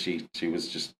because she was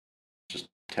just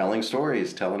telling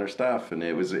stories, telling her stuff, and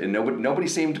nobody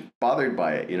seemed bothered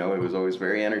by it. It was always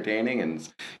very entertaining, and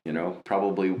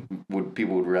probably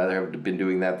people would rather have been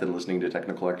doing that than listening to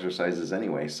technical exercises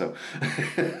anyway. So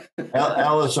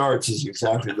Alice Arts is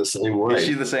exactly the same way. Is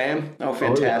she the same? Oh,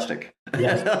 fantastic! Oh,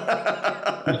 yeah.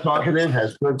 Yes, she's talkative,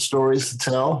 has good stories to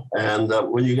tell, and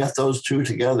when you get those two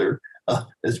together,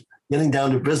 it's getting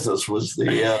down to business was the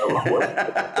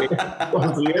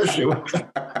issue.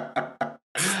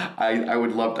 I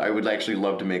would actually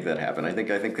love to make that happen. I think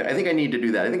I need to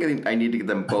do that. I think I need to get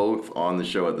them both on the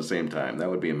show at the same time. That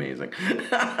would be amazing.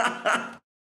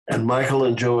 And Michael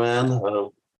and Joanne.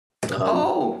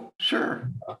 Oh, sure.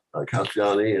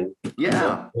 Cassiani and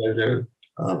yeah,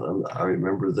 I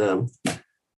remember them.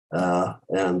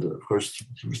 And of course,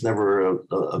 he was never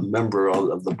a member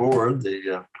of the board.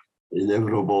 The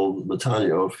inevitable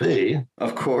Matanio Fee.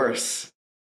 Of course,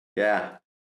 yeah.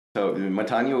 So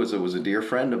Matanio was a dear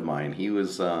friend of mine. He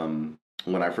was when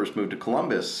I first moved to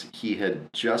Columbus. He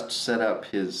had just set up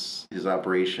his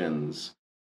operations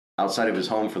outside of his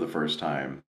home for the first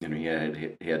time. He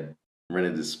had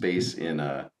rented this space in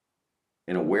a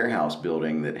warehouse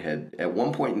building that had at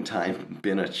one point in time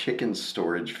been a chicken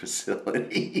storage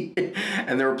facility.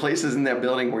 And there were places in that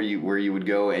building where you would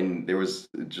go, and there was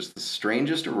just the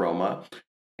strangest aroma.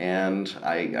 And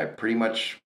I pretty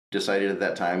much decided at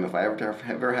that time, if I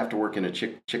ever have to work in a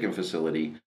chicken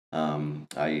facility,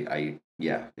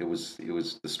 it was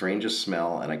the strangest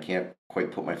smell, and I can't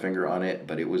quite put my finger on it,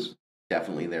 but it was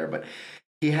definitely there. But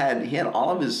he had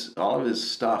all of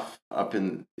his stuff up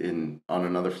in on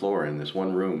another floor in this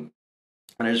one room.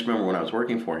 And I just remember when I was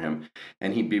working for him,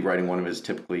 and he'd be writing one of his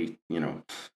typically,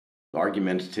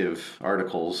 argumentative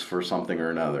articles for something or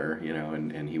another,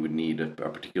 and he would need a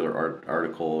particular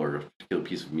article or a particular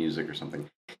piece of music or something.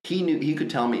 He could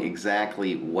tell me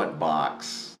exactly what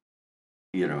box,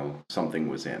 something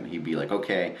was in. He'd be like,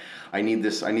 okay, I need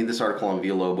this article on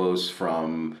Villalobos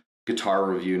from Guitar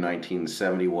Review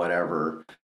 1970, whatever.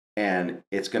 And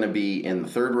it's going to be in the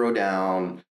third row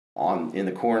down in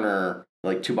the corner,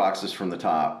 like 2 boxes from the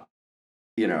top,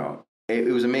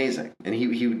 It was amazing. And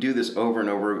he would do this over and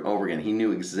over and over again. He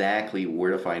knew exactly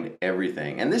where to find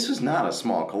everything. And this was not a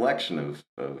small collection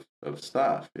of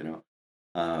stuff,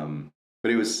 But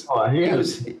it was. Oh, he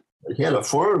had a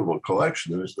formidable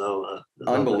collection. There was no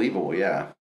unbelievable,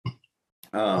 yeah.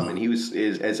 And he was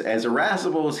as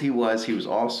irascible as he was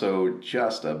also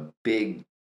just a big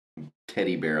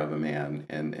teddy bear of a man,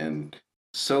 and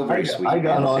so very sweet. I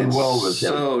got on well with him.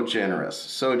 So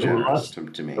generous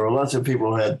to me. There were lots of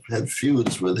people who had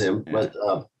feuds with him, but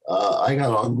I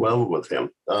got on well with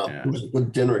him. He was a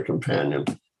good dinner companion.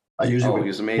 He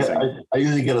was amazing. I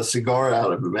usually get a cigar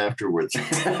out of him afterwards.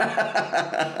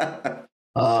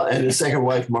 And his second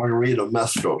wife, Margarita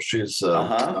Mesco, she's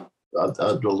a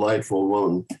delightful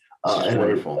woman.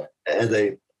 Wonderful. And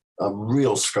a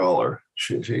real scholar.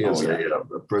 She is a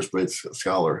first-rate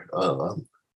scholar.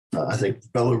 I think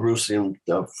Belarusian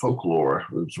folklore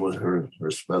was her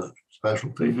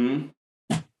specialty. Mm-hmm.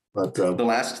 But the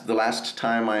last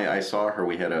time I saw her,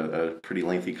 we had a pretty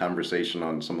lengthy conversation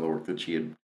on some of the work that she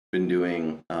had been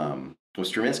doing with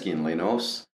Stravinsky and Les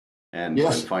Noces. and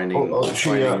Yes. finding She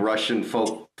finding Russian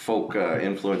folk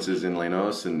influences in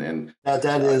Lenos, and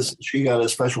that is, she got a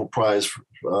special prize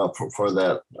for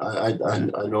that.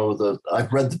 I know that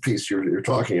I've read the piece you're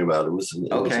talking about. It was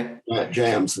okay,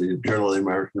 JAMS, the Journal of the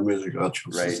American Musical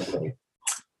right. Society.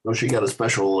 No, she got a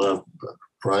special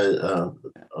prize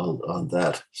on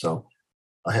that. So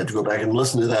I had to go back and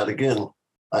listen to that again.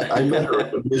 I met her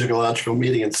at a musicological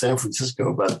meeting in San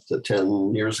Francisco about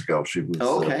 10 years ago. She was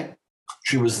Okay.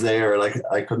 She was there, and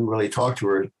I couldn't really talk to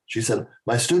her. She said,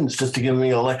 "My students just to give me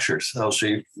a lecture." So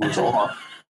she was off.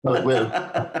 But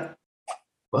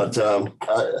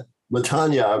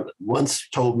Matanya once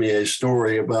told me a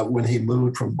story about when he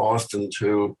moved from Boston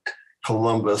to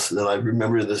Columbus that I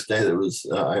remember this day. That was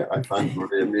I find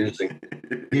very amusing.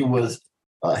 He was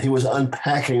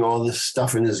unpacking all this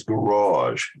stuff in his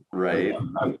garage. Right.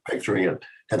 I'm picturing it.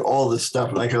 Had all this stuff,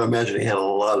 and I can imagine he had a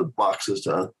lot of boxes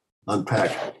to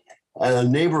unpack. And a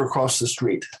neighbor across the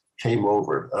street came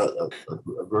over, a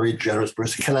very generous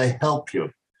person. "Can I help you?"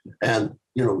 And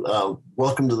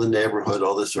welcome to the neighborhood.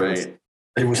 All this sort of thing.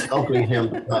 He was helping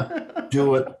him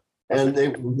do it, and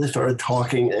they started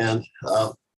talking. And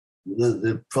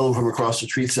the fellow from across the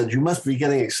street said, "You must be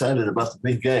getting excited about the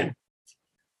big game."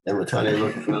 And Matanya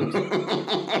looked at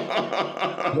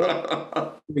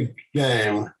him. "Big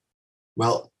game."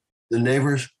 Well, the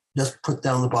neighbors just put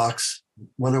down the box,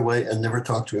 went away, and never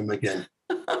talked to him again.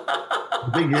 The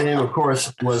big game, of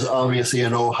course, was obviously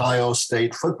an Ohio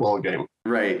State football game.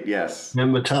 Right, yes.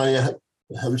 And Matanya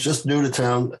was just new to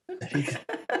town. He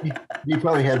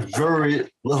probably had very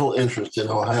little interest in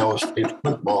Ohio State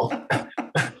football.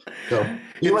 So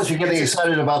he must be getting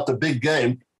excited about the big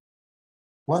game.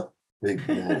 What big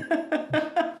game?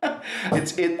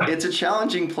 It's a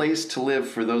challenging place to live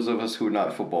for those of us who are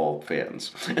not football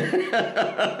fans.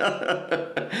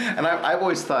 And I've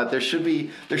always thought there should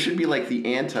be like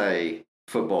the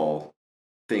anti-football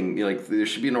thing. Like there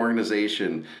should be an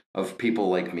organization of people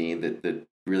like me that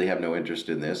really have no interest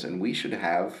in this, and we should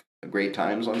have great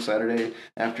times on Saturday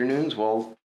afternoons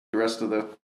while the rest of the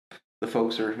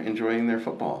folks are enjoying their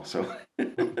football. So.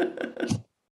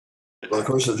 Well, of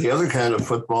course, the other kind of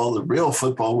football, the real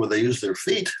football where they use their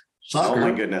feet. Soccer. Oh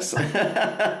my goodness! I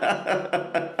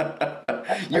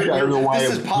don't know why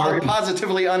this is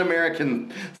positively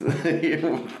un-American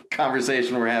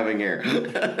conversation we're having here.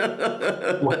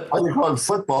 Why do you call it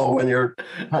football when you're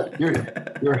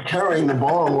carrying the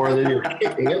ball more than you're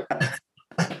kicking it?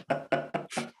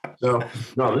 So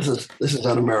no, this is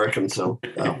un-American. So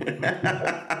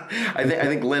I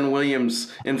think Glenn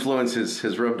Williams' influence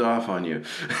has rubbed off on you.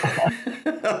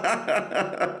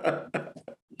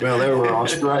 Well, they were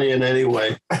Australian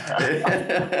anyway.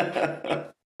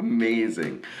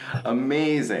 Amazing.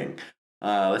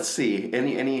 Let's see.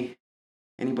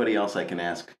 Anybody else I can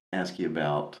ask you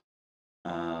about?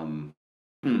 Oh,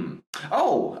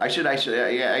 I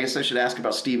guess I should ask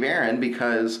about Steve Aaron,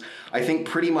 because I think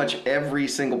pretty much every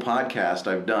single podcast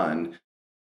I've done,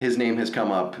 his name has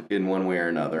come up in one way or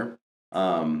another.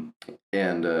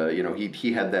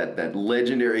 He had that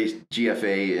legendary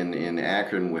GFA in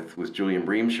Akron with Julian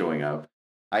Bream showing up.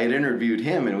 I had interviewed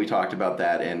him and we talked about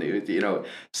that. And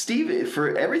Steve,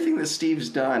 for everything that Steve's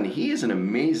done, he is an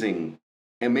amazingly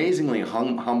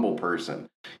humble person.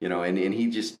 And he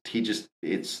just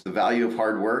it's the value of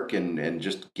hard work and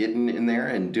just getting in there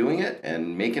and doing it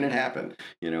and making it happen.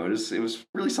 It was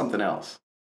really something else.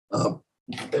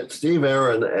 Steve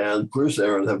Aaron and Bruce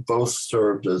Aaron have both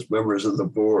served as members of the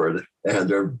board, and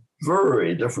they're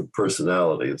very different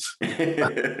personalities.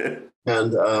 And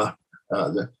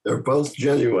they're both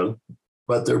genuine,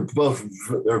 but they're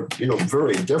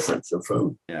very different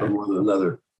from one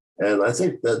another. And I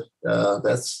think that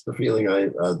that's the feeling I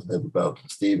have about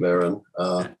Steve Aaron.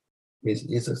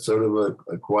 He's a sort of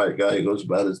a quiet guy who goes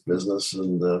about his business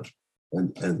and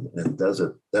does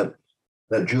it. That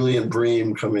Julian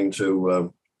Bream coming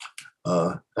to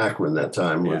Akron that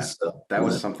time was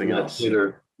something else.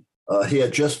 Later, he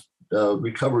had just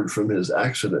recovered from his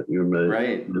accident. You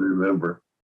may remember,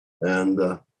 and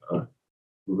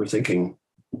we were thinking,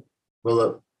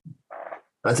 well,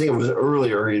 I think it was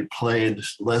earlier. He played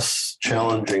less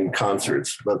challenging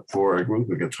concerts, but for a group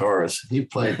of guitarists, he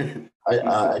played.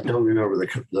 I don't remember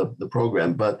the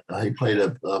program, but he played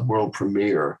a world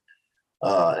premiere.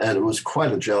 And it was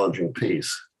quite a challenging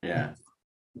piece. Yeah.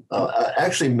 I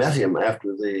actually met him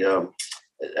after the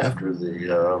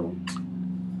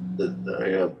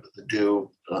due.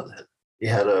 He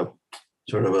had a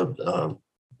sort of a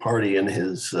party in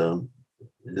his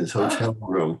hotel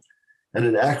room, and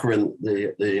in Akron,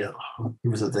 he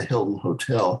was at the Hilton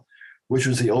Hotel, which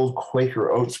was the old Quaker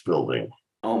Oats building.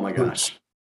 Oh my gosh!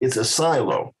 It's a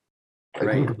silo. a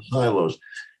Right. group of silos.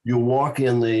 You walk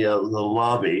in the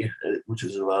lobby, which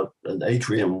is about an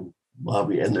atrium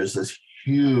lobby, and there's this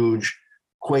huge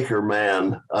Quaker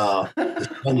man on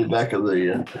the back of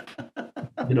the,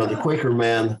 the Quaker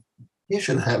man. He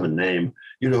should have a name.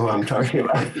 You know who I'm talking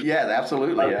about. Yeah,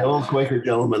 absolutely. The old Quaker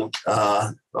gentleman.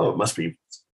 It must be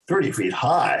 30 feet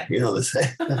high. They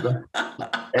say.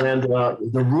 And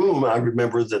the room, I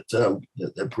remember that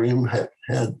that Bream had,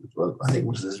 well, I think it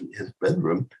was his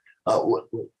bedroom,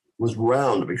 was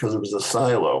round because it was a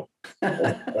silo.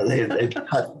 They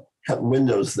cut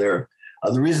windows there.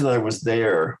 The reason I was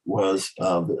there was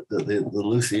the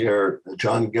luthier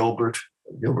John Gilbert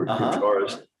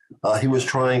guitarist. He was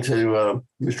trying to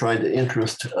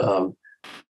interest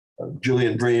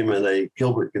Julian Bream in a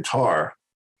Gilbert guitar,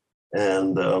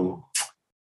 and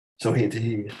so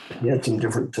he had some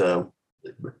different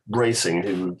bracing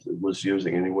he was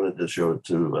using, and he wanted to show it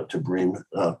to Bream,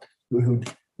 who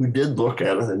did look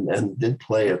at it and did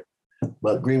play it,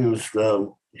 but Bream was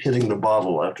hitting the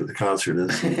bottle after the concert.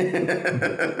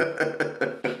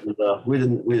 We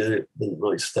didn't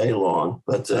really stay long,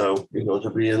 but to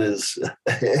be in his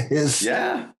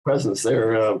presence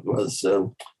there was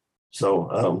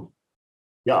so.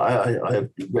 I have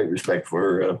great respect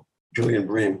for Julian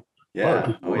Bream.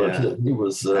 Yeah, He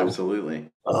was absolutely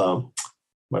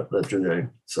legendary.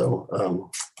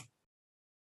 So,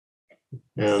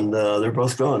 and they're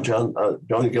both gone.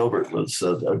 John Gilbert was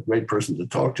a great person to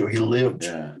talk to. He lived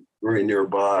very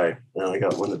nearby, and I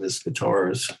got one of his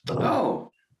guitars.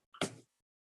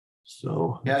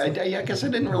 So I guess I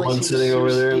didn't really one see sitting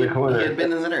over there in the corner. He had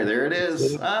been in there. There it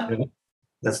is.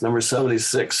 That's number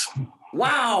 76.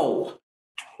 Wow.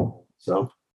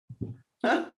 So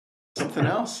something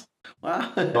else.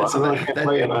 Wow. Well, I'm not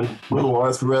playing on little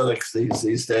arthritics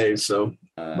these days. So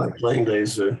my playing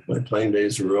days are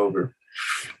over.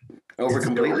 Over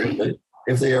completely.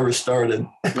 If they ever started.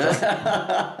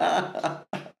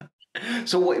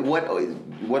 So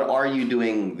what are you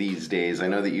doing these days? I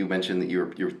know that you mentioned that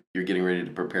you're getting ready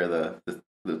to prepare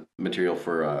the material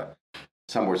for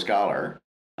Soundboard Scholar.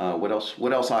 What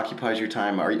else occupies your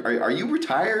time? Are you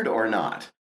retired or not?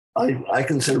 I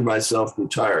consider myself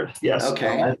retired. Yes.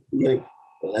 Okay. At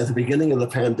the beginning of the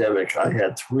pandemic, I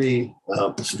had 3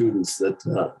 students that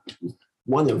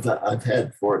one of that I've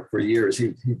had for years.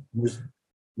 He was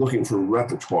looking for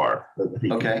repertoire that he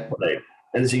could play.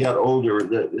 And as he got older,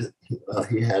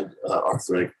 he had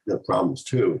arthritic problems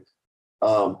too.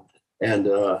 And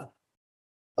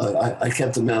I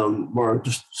kept him down more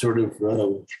just sort of,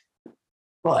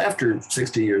 after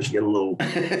 60 years, you get a little,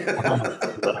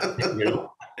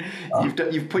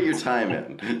 You've put your time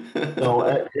in. So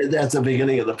at the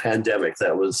beginning of the pandemic,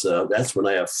 that's when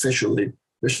I officially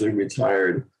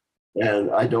retired,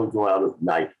 and I don't go out at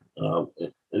night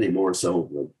anymore.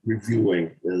 So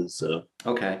reviewing is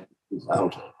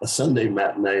out. A Sunday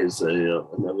matinee is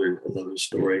another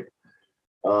story.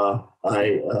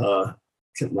 I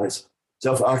kept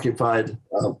myself occupied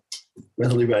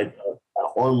readily by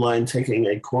online taking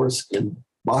a course in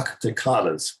Bach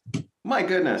toccatas. My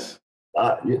goodness.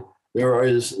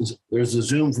 There's a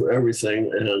Zoom for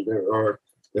everything, and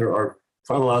there are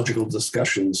chronological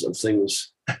discussions of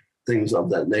things of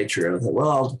that nature. And I thought,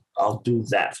 well, I'll do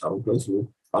that. I'll go through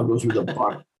the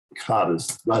Bach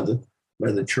toccatas by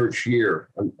the church year.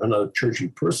 I'm not a churchy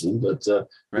person, but the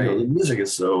music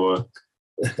is so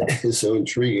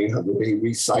intriguing. How the way he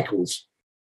recycles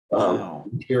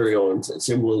material and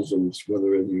symbolisms,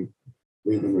 whether you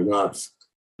read them or not.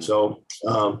 So,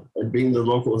 and being the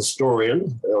local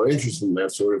historian or interested in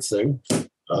that sort of thing,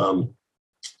 I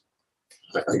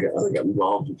got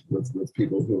involved with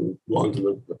people who belong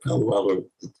to the Palo Alto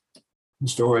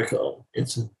Historical.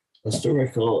 It's a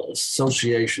historical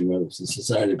association, it's a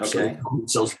society.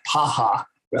 So it's PAHA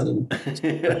rather than.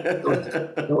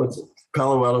 It's a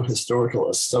Palo Alto Historical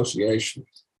Association,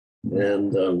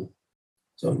 and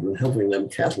so I've been helping them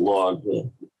catalog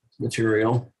the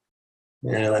material.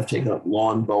 And I've taken up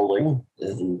lawn bowling.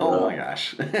 And, my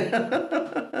gosh.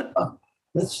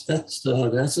 That's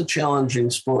a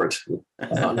challenging sport.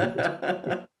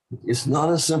 It's not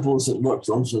as simple as it looks.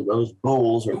 Those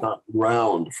bowls are not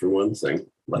round, for one thing,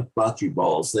 like bocce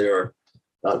balls. They are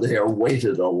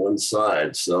weighted on one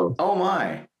side. So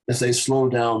as they slow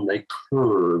down, they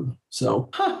curve. So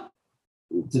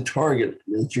the target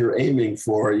that you're aiming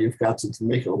for, you've got to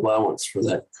make an allowance for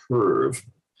that curve.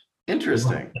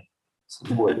 Interesting.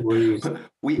 We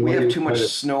have too much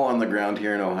snow on the ground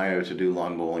here in Ohio to do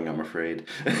lawn bowling, I'm afraid.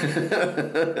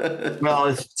 Well,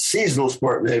 it's a seasonal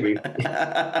sport, maybe.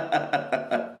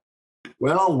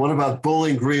 Well, what about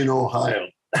Bowling Green, Ohio?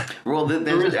 Well,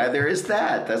 there is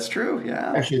that. That's true.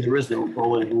 Yeah. Actually, there is no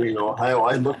Bowling Green, Ohio.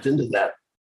 I looked into that.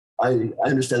 I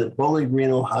understand that Bowling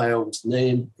Green, Ohio was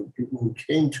named for people who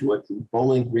came to it from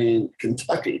Bowling Green,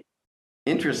 Kentucky.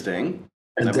 Interesting.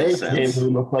 And That they makes came sense.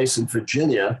 from a place in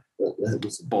Virginia. That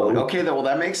was Bowling. Okay, well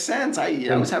that makes sense. I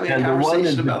was having a and the one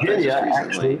in conversation about that Virginia just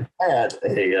recently.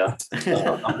 actually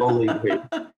had a Bowling Green.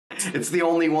 It's the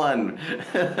only one.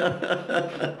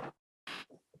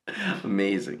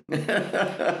 Amazing.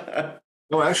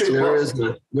 No, actually, there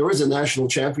is a national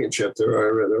championship. There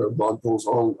are Broncos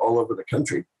all over the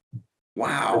country.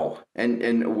 Wow.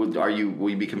 And will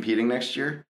you be competing next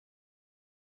year?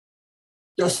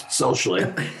 Just socially.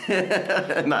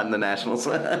 Not in the nationals.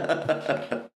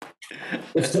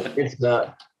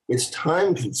 It's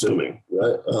time consuming,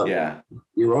 right? Yeah.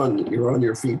 You're on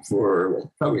your feet for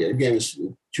probably a game is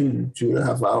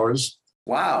 2.5 hours.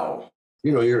 Wow.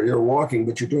 You know, you're walking,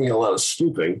 but you're doing a lot of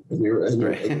stooping, and you're on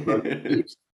your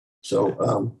feet.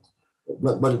 So,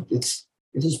 but it's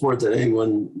a sport that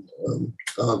anyone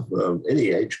of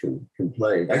any age can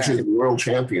play. Yeah. Actually, the world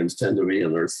champions tend to be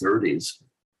in their 30s.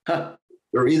 Huh.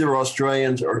 They're either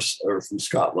Australians or from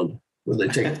Scotland, where they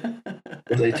take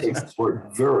the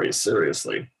sport very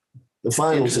seriously. The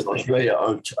finals in Australia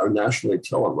are nationally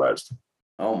televised.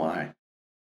 Oh my.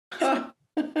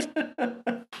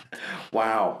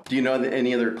 Wow. Do you know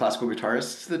any other classical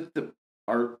guitarists that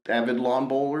are avid lawn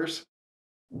bowlers?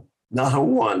 Not a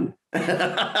one.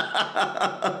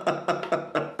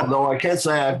 Although I can't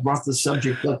say I've brought the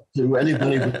subject up to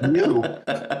anybody but you.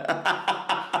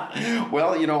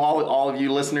 Well, you know, all of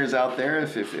you listeners out there,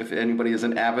 if anybody is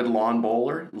an avid lawn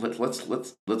bowler,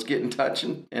 let's get in touch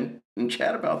and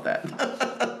chat about that.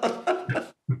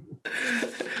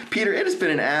 Peter, it has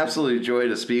been an absolute joy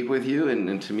to speak with you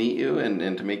and to meet you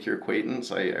and to make your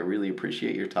acquaintance. I really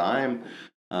appreciate your time.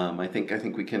 I think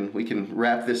we can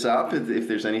wrap this up if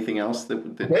there's anything else that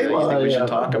you think we should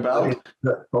talk about.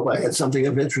 I had something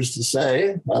of interest to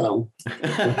say.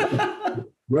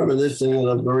 Reminiscing in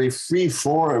a very free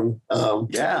form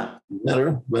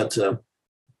manner, but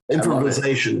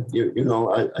improvisation. You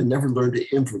know, I never learned to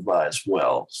improvise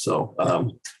well, so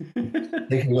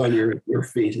thinking on your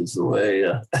feet is the way.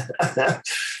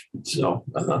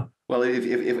 Well,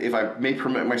 if I may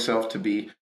permit myself to be,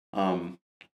 I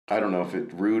don't know if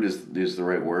rude is the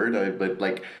right word, but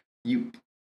like you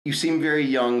seem very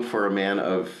young for a man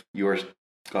of your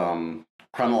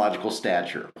chronological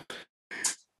stature.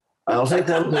 I'll take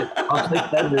that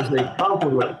as a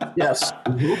compliment. Yes,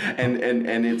 mm-hmm.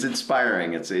 and it's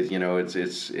inspiring. It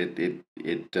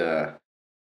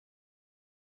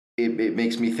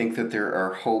makes me think that there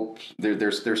are hope.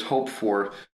 There's hope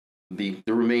for the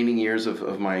remaining years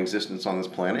of my existence on this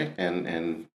planet,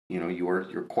 and you know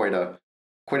you're quite a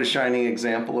shining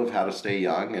example of how to stay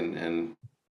young and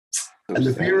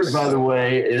the beard, by the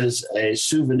way, is a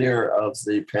souvenir of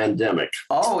the pandemic.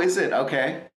 Oh, is it?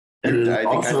 Okay.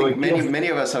 I think many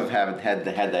of us have had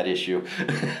that issue.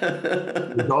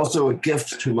 It's also a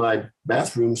gift to my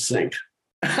bathroom sink.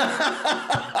 It's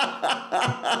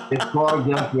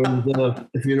clogged up,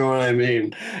 if you know what I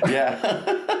mean. Yeah.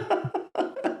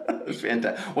 It's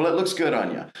fantastic. Well, it looks good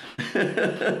on you.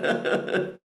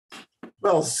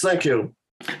 Well, thank you.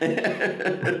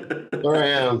 There I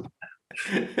am.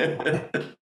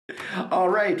 All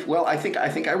right. Well, I think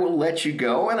I will let you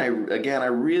go. And I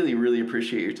really, really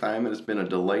appreciate your time. And it's been a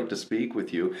delight to speak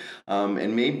with you.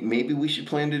 And maybe we should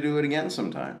plan to do it again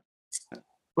sometime.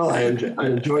 Well, I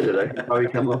enjoyed it. I could probably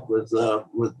come up with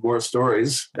more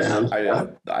stories. And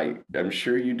I'm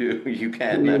sure you do. You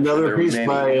can. Another piece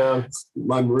by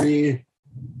Marie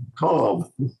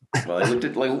Kolb. Well,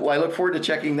 I look forward to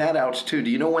checking that out too. Do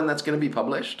you know when that's going to be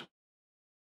published?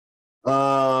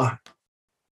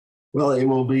 Well, it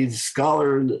will be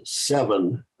Scholar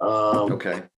 7.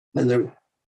 Okay. And there,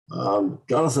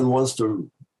 Jonathan wants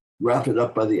to wrap it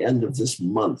up by the end of this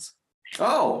month.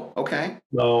 Oh, okay.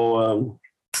 So,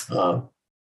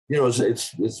 you know,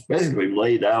 it's basically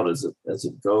laid out as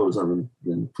it goes. I've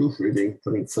been proofreading,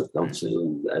 putting footnotes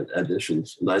in and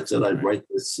additions, and I said I'd write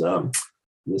this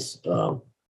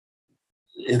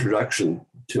introduction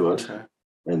to it,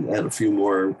 and add a few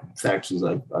more facts as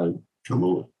I've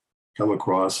come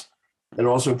across. And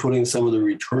also putting some of the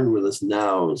return with us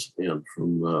nows in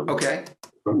from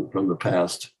the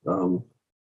past. And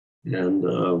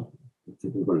I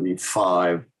think we're going to need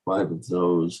five of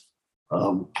those.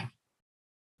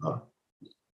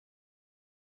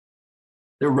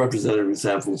 They're representative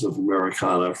examples of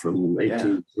Americana from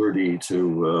 1830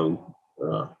 to.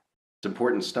 It's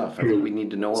important stuff. I think we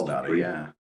need to know about it.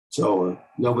 Yeah. So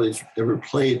nobody's ever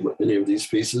played any of these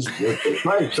pieces. But they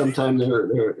try sometime.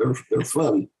 They're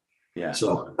fun. Yeah.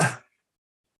 So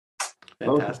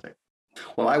fantastic.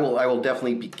 Well, I will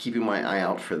definitely be keeping my eye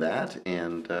out for that,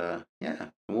 and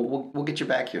we'll get you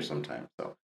back here sometime.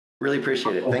 So really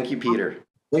appreciate it. Thank you, Peter.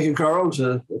 Thank you, Carl. It's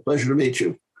a pleasure to meet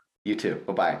you. You too.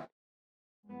 Bye-bye.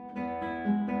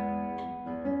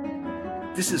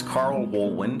 This is Carl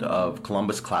Wohlwind of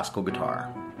Columbus Classical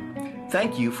Guitar.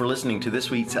 Thank you for listening to this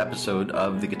week's episode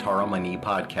of the Guitar on My Knee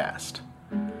podcast.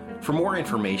 For more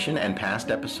information and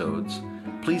past episodes,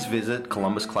 please visit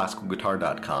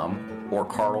columbusclassicalguitar.com or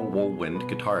Carl Wohlwind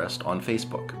Guitarist on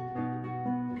Facebook.